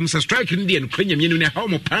get HM striking the and Kenya in a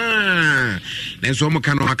home of pan. Then so much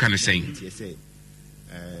can say.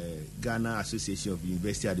 Ghana Association of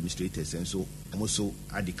University Administrators and so also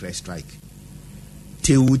I declare strike.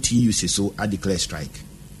 TUT so I declare strike.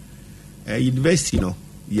 University,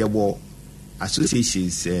 you know,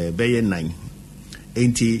 associations very 9.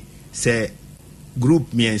 Ain't say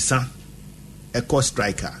group me and son a cost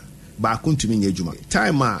striker, but I couldn't mean a juma.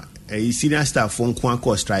 Time a senior staff on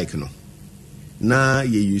cost strike no. Na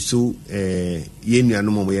ye so ye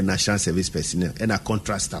no national service personnel and a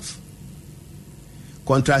contract staff.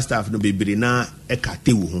 Contract staff no be na e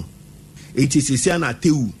katewu. It is a na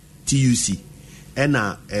TUC. And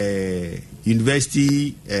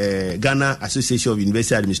University Ghana Association of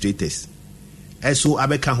University Administrators. So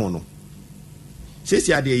abeka hono. Says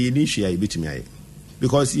ya de ye ni hwea betumi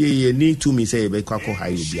because ye need to me say be kwako high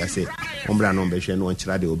bi say ombra no be hwe no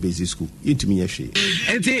nchira de basic school intumi ye hwe.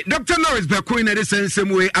 Enti Dr. Norris Bequin in the same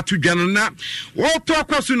way atudwano na wo to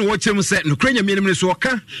akwaso no wo chem say no kranya mienum so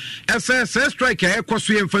oka SS strike e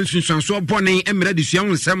kwaso ye mfansunsun so bone emra de suan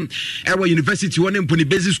nsem e wo university won emponi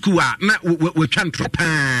basic school a na wo twa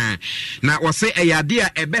ntropa na wo say e yade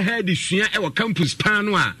a ebe ha de suan e wo campus pan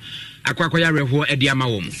no a akwakoya reho e de ama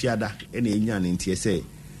wo fiada e na enya ne ntie say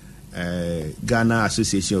Ghana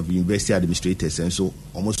Association of University Administrators and so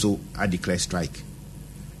almost so I declare strike.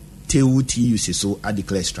 TUT so I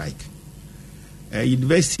declare strike.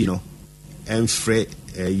 University, and Fred,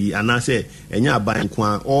 and I say, and ya buying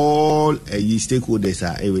all stakeholders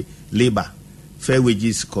are labor, Fair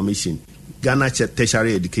Wages Commission, Ghana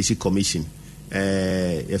Tertiary Education Commission,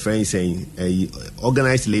 a friend saying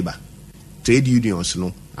organized labor, trade unions,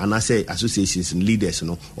 and I say associations and leaders,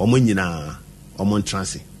 Omunina, Omon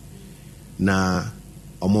Transit. Na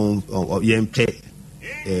among yempe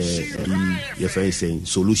saying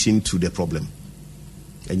solution to the problem.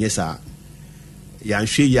 And yes, sir,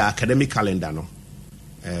 ya academic calendar no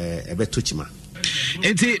ebe tochima.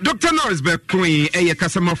 enti Dr. Norris Bekwe eye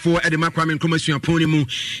kasama for edema kwame nkomasuan poni mu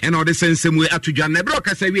ena ode sensemu atudwa na bro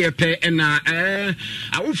kasa wi epe ena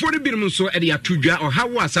awofo no binom so ede atudwa o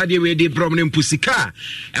hawo asade we de brom ne mpusika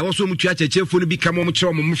ewo so mutua chechefo no bi kama mo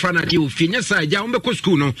kire mo mfa na de ofienya sa ja wo be ko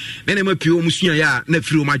school no na ma pio musua ya na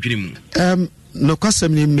firi o madwene mu no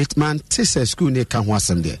custom ni man tese school ne ka ho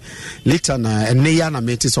asem de later na ene ya na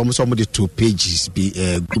meti so mo de 2 pages be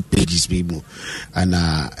group pages be mu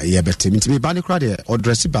ana ya betem ntimi ba ne kra de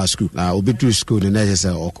address ba school na obedu school na je se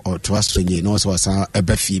o trust nye no so sa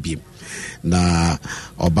eba fi bi na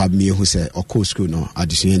oba mi hu se o school no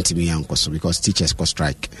addition ntimi yanko so because teachers go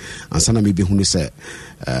strike and sana me be hu se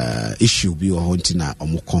issue bi o hontina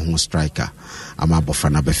omko ho striker ama bofra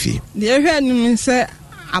na ba fi de hwe nim se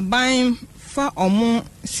aban fa omo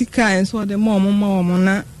sika enso de mo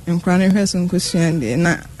na nkra ne hwe so nkosuan de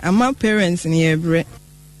na ama parents ni ebre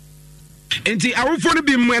enti awofo no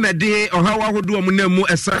bi mu na de ohawa hodo mu na mu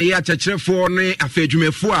esa ya chechirefo ne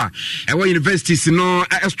afadwumefo a ewo universities no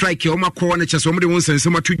strike o makọ na chese o de won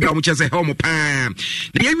sensem atudwa mu chese he mo pa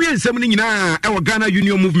na yewie nsem ni nyina ewo Ghana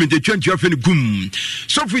Union Movement 20 afen gum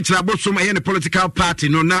so fit na bosom ye ne political party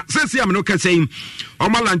no na sesi am no kase o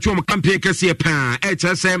malancho mo campaign kase pa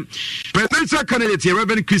chese presidential candidate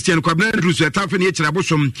Reverend Christian Kwabena Andrews atafen ye chira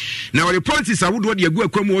bosom na o politics awodo de agu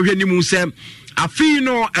akwamu o hwe ni mu se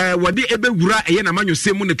afino wadi ebewura eye na manyo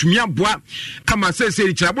semu na tumia boa kama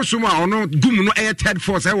sese chirabosom a ono gum no eye third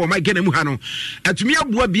force e wo ma gena mu ha no atumia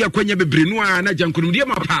boa bia kwanya bebre no a na jankonumdie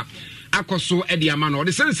mapa akoso e de ama no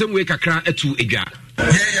de sensem we kakra atu edwa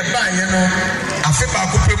ye ba ye no afi ba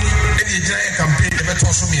ko pem e de gina e campaign e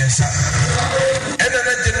beto so miensa e na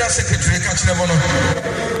general secretary ka kire mo no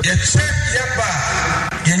ye che ye ba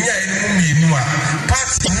ye nya e mu mienu a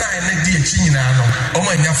party 9 na di echi nyina no o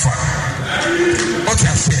ma nya fa o ti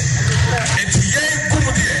afi enti ye gum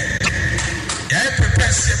de ye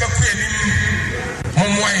prepare se ba ku enim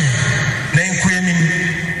momwai na enku enim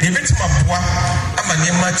ye betima boa ama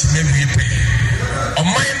ne ma ti na wie pe o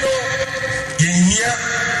mai no yehia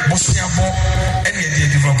bosiabo ene de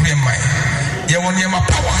develop your mind ye won ye ma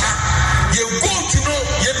power ha ye go to know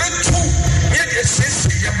ye betu ye de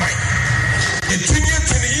sese your mind ye tunye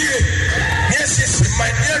tuniye ye sese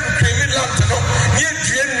mind ye reclaim land no ye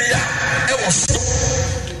duenia e wo so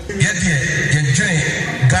ye de ye join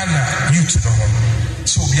Ghana youth no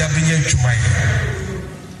so bia binye twumai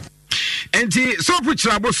enti so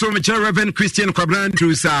fuchira bosom che Reverend Christian Kwabena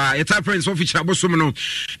Andrews eta friends so fuchira bosom no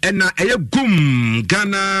na eye gum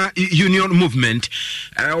Ghana Union Movement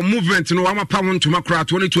movement no ama pawon to makra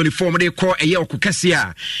 2024 de call eye okokase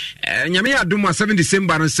a nyame adom 7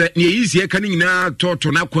 December no se ne easy e kan nyina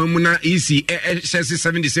toto na kwan mu na easy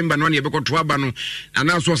 7 December no ne be koto aba no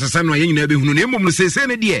ana so sesa no eye nyina be hunu ne mom no sese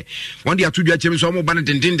ne de won de atodwa chem so mo ba ne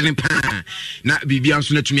dendenden pa na bibia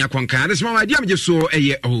nso na tumi akonkan this mama dia me so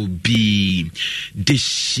eye obi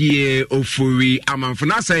this year ofuri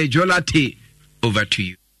amanfuna say jolate over to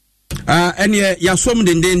you ene ya som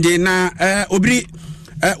dendende na obiri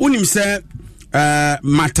unim se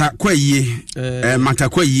mata kwaye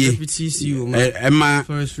ma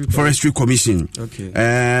forestry commission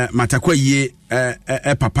mata kwaye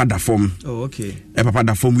papa da form papa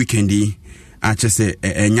da form weekendi a chese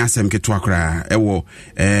nyasem keto akra ewo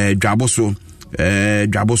dwaboso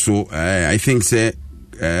I think say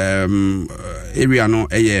area no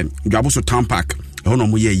dwaboso town park hono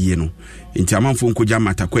mo ye yie no nti amanfo nkoja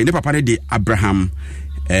mata kwa ne papa ne de Abraham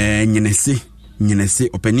nyinese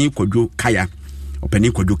opani kwadwo kaya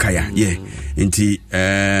nti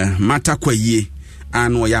mata kwa yie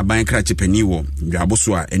ano ya ban kra chepani wo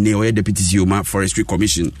dwaboso a ene o deputy CEO forestry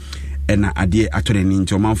commission ena ade atore ni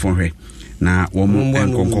nti omanfo hwe na wo mo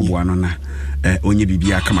enkonkoboa no na onye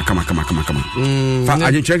bibia kama fa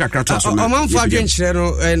ajenchire kakra to so na omanfo ajenchire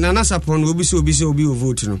no nana sapon obi o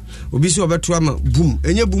vote no obi so obeto ama boom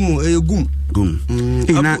enye boom gum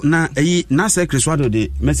na secretary swado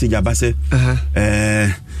de message abase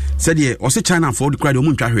said ye o se China for the crowd o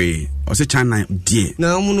muntwa hwe o se China die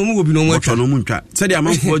na no mu obi no mu atwa no muntwa said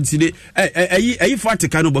amanfo de ayi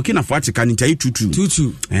fatika no Burkina fatika ni tai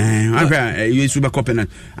tutu ahwa yesu be kopenat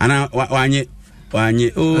ana wanye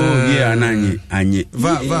yeah ananye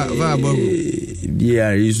va bogu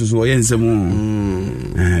yeah yesu so yensemu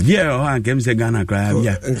via o antem se Ghana kra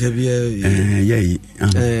via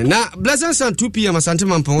na blessing san 2 pm asante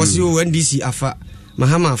mampon wasi o NDC afa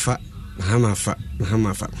mahama afa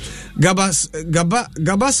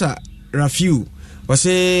gabasa Rafiu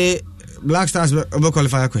wasi Black Stars be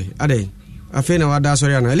qualify akwe ade afena wada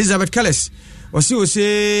sorry ana Elizabeth Kales wasi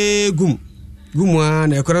gumwa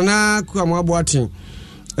na ekorana ku amabo atin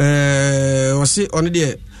wasi oni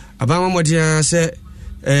de abama modia se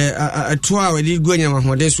atoa we di gonya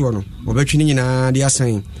mahode so no obetwe ni nyina de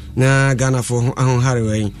asan na Ghana for ahonhare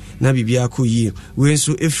we na bibia koyi we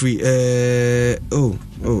nso efri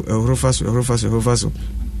rofaso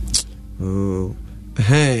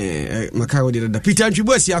maka wo da Peter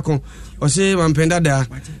Ntwibo asiakon o se mampenda da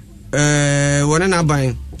wona na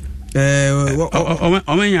ban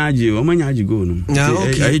omanya aji go no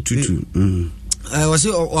ai tutu o se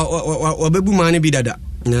obebu mane bi dada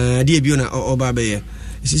na die bio na oba be ye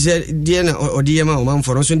si se die na odi ma o man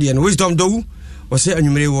for so die no wisdom do o se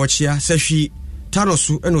anwumere wo chia se hwi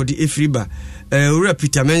tarosu e no di efriba owura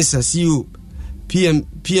Peter Mensa CEO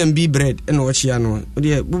PMB bread e no wo chia no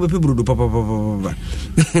die bu be brudo papa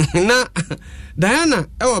na Diana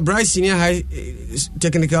e wo Bright Senior High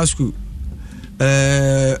Technical School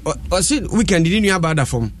o se weekend ni nua bada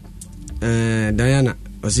form Diana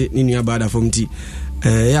o se ni nua bada form ti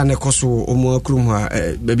ya ne koso omo akrum ha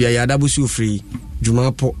bebia ya dabusu free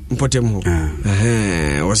juma po mpotem ho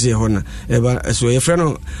o se ho na so ye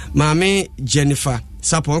freno maame Jennifer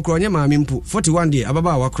Sapon kro nya maame mpu 41 day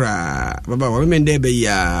ababa wakra baba wa mende be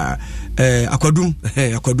ya akwadum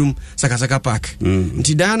sakasaka park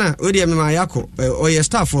nti Dana odi me ma yako o ye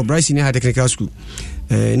staff for Bright Senior High Technical School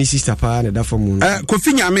ni sister pa na da form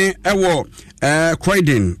Kofi Nyame ewo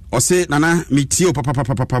Croydon o se nana mitio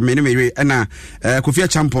papa me ne na Kofi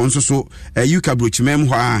Champion so Yuka Brochimem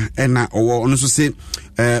ho a na owo ono so se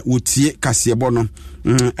wotie kasebo no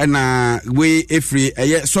na we efri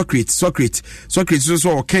Socrates so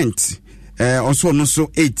Kent also no so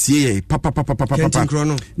 8 year papa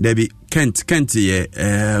Debbie Kent ye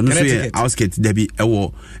no so ye outskirts Debbie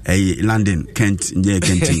ewo London Kent ye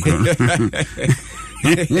Kent Chrono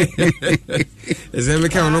Ezeme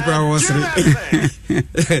ka ono kwa wosri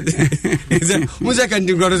Musa kan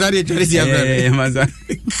di goro zari chorisi abra maza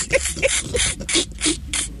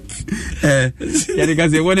yani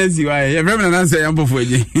kaze wona si wa ye vrem na nanse yambo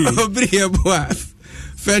foje obri ye boa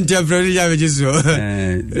Fenta froni ya vejiso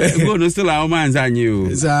go no still a man zanyi o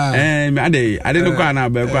ade no kwa na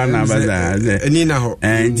ba baza ni na ho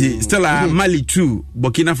still a Mali 2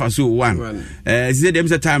 Burkina Faso 1 see them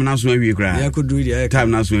say time na so awie kra ya ko do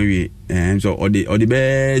time na so awie so odi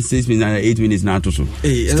be 6 minutes 8 minutes na to so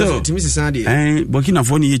still timi sisade Burkina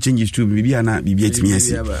Faso ni changes to bibia na bibia timi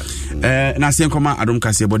asi na se nkoma adom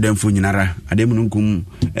kase bodem fo nyinara ade mu nkum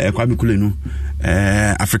kwa bikulenu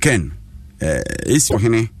African is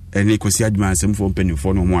ohene ene kosi adwuma asem fo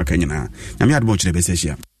mpanifo no mo aka nyina na me admo kire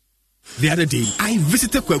besehia. The other day, I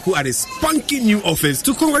visited Kweku at his spunky new office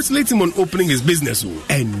to congratulate him on opening his business.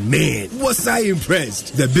 And man, was I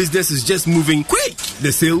impressed. The business is just moving quick.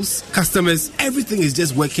 The sales, customers, everything is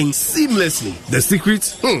just working seamlessly. The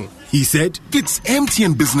secret? He said, it's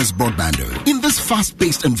MTN Business Broadband. In this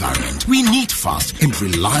fast-paced environment, we need fast and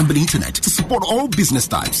reliable internet to support all business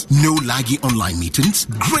types. No laggy online meetings,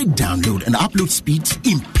 great download and upload speeds,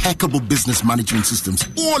 impeccable business management systems,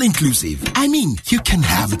 all inclusive. I mean, you can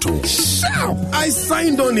have it all. I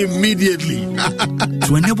signed on immediately.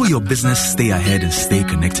 To enable your business stay ahead and stay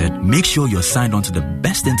connected, make sure you're signed on to the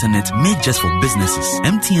best internet made just for businesses.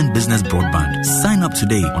 MTN Business Broadband. Sign up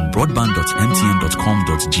today on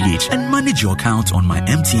broadband.mtn.com.gh and manage your account on my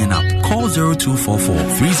MTN app. Call 0244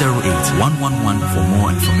 308 111 for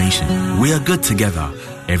more information. We are good together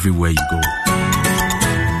everywhere you go.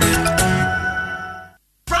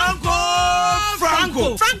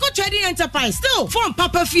 Franco Trading Enterprise still phone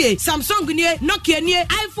Papa Fie, Samsung nie, Nokia nie,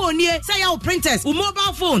 iPhone nie, say your printers,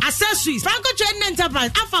 mobile phone, accessories. Franco Trading Enterprise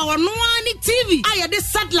afa our no one TV. I the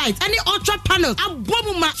satellite, any ultra panels,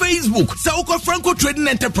 abomuma Facebook. Sauko Franco Trading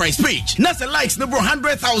Enterprise page. Nasa likes number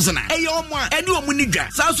 100,000. Ayoma, any omunija.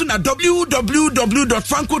 Samsung at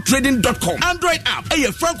www.francotrading.com. Android app.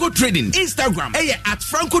 Aye Franco Trading. Instagram. Aye at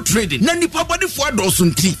Franco Trading. Nani papa di fwa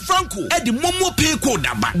dosunti. Franco. Edi momo pay code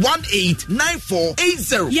number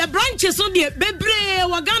 189480. Your branches on the Bebre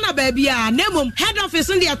Wagana baby. Nemum head office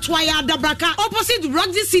on the Twaya Dabraka opposite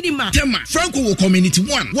Roxy Cinema. Tema Franco Community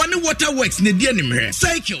 1. One waterworks ne dianimre.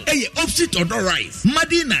 Cycle. Aye opposite Odor Rise.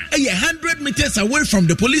 Madina. Aye 100 meters away from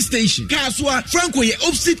the police station. Kaswa Franco ye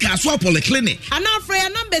opposite Kaswa Polyclinic. And now for your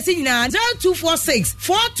number 0246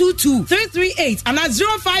 422 338 and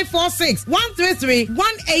 0546 133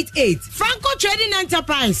 188. Franco Trading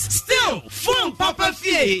Enterprise. Still phone Papa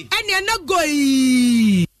Fie. And you're not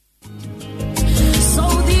going. So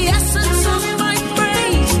the essence of my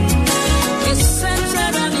praise is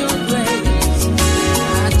centered on your grace.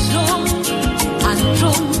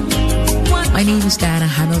 My name is Diana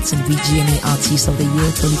Hamilton. Awards and VGMA Artist of the Year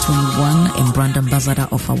 2021 and brand ambassador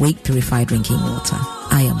of Awake Purified Drinking Water.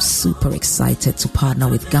 I am super excited to partner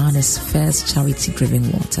with Ghana's first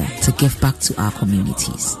charity-driven water to give back to our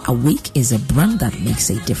communities. Awake is a brand that makes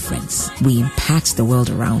a difference. We impact the world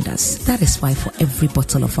around us. That is why for every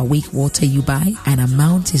bottle of Awake water you buy, an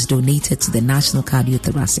amount is donated to the National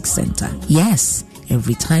Cardiothoracic Center. Yes,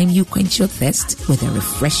 every time you quench your thirst with a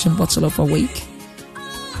refreshing bottle of Awake,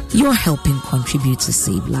 you're helping contribute to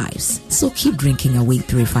save lives. So keep drinking Awake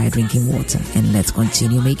Purified Drinking Water and let's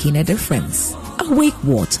continue making a difference. Awake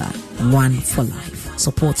Water, one for life,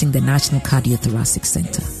 supporting the National Cardiothoracic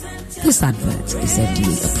Center. This advert is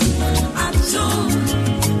FDA approved.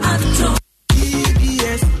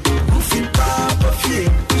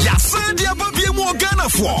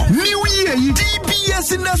 New Year,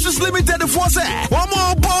 DBS Industries Limited for say, one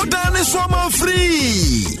more bow down is one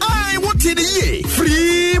free. I wanted a year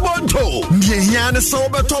free monto. Nian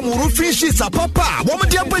sober Tom Rufishes a papa. Woman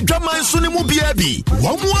dear drama and Sunimu Biabi.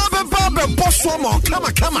 One more baba boss woman, come.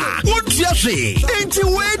 What you say? Ain't you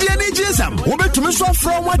waiting any jism? Woman to miss off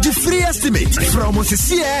from what the free estimate from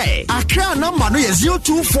CCA. Account number is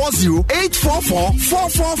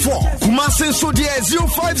 0240-844-444. Kumasi so dear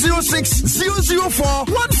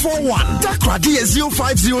 0506-004-141. Takradi is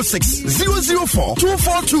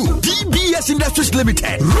 0506-004-242. DBS Industries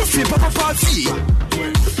Limited. Rufi Papa Fee.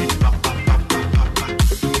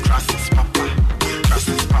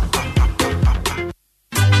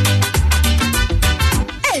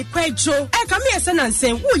 Pedro, I come here and say,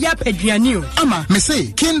 who ya Pedrianu? Ama, me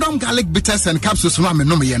say, Kingdom Garlic Bitters and Capsules from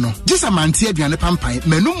Menomiano. Just a mantia biane pampai,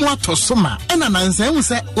 menumwa to soma, and an answer who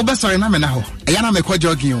say, Obasari Namenaho. Ayana me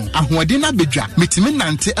quadrogio, a Huadina Bidra,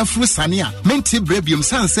 Mitiminante, a Frusania, Menti Brebium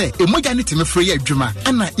Sanse, Emoganity me free Juma,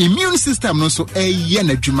 and an immune system no so a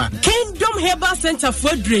Yena Juma. Kingdom Herbal Center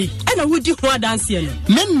for Dre, and a woody Huadansian.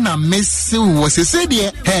 Menna Miss was a said,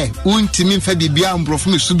 hey, Untimin Fabian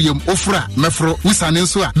Brofumi Subium, Ofra, Mefro,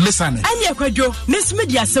 Usanensua, Missane. And ya Quadro, Miss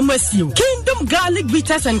Media Samuel, Kingdom Garlic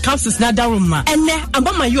Bitters and Capsules Nadaruma, and ne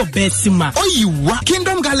Abama your bed Sima. Oh, you what?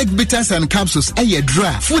 Kingdom Garlic Bitters and Capsules, a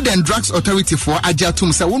dra, Food and Drugs Authority for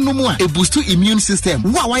Ajatum Sawunumwa, a boost to immune system.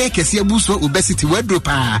 Why Kessia boost for obesity,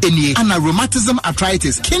 wardropa, any rheumatism,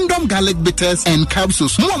 arthritis, Kingdom Garlic Bitters and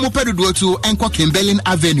Capsules, Muamopedu to Enqua Kimberlin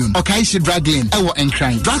Avenue, Okaishi Drag Lane, Ewa and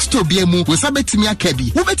Crime, Drugstore BMU, Wasabetimia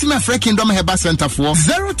Kebi, Ubetima Free Kingdom Herbal Center for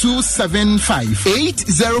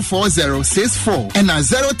 0275-804064 and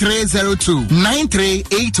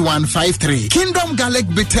 0302-938153. Kingdom Garlic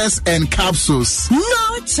Bitters and Capsules.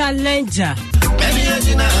 No challenger.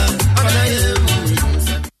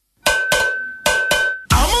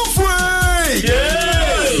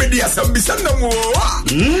 Media Sambisana mo.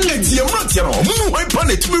 Tiamatiano, my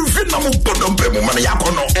planet will fit no podom premo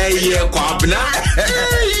maniacono. Eh, Quabna.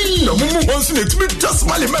 No moon wants to meet just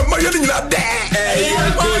my memory in that day.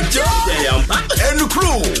 And the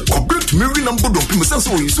crew, complete Mary number of people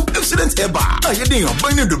so you accident ever. I didn't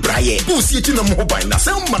abandon the Braille. Who see it in a mobile na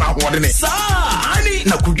some man I want it. Sani,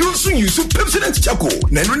 na could you soon use President Chaco?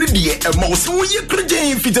 Nenny dear, a mouse who you could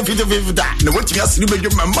fit that. No one to ask you make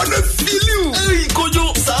your mother feel you. Hey, could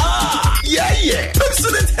you, sir? Yeah.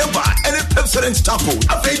 President Ever and a President Chaco.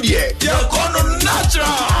 A baby, you're gonna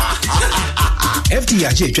natural.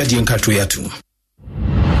 FDIJ Trading Country too.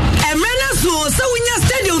 So when you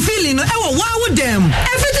stadium feeling, I will wow with them.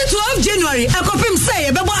 Every 12 January, I copy him say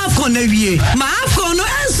about Afcon every year. My Afcon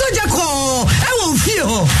and Soja call. I will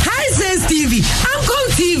feel High Sense TV, Amcom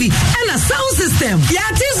TV, and a sound system.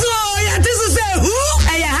 Yatiso say who?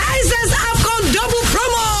 A High Sense Afcon double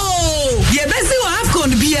promo. Yeah, best you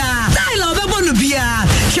Afcon beer. Dialogue about the beer.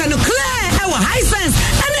 Can you clear our High Sense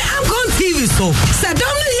and the Amcom TV so?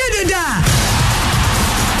 Sadamli Yedda.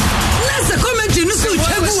 Let's comment in the suit.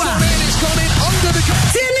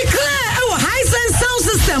 Tieni clear our High Sense sound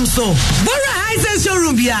system so. Bora High Sense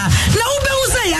showroom bia. Na ube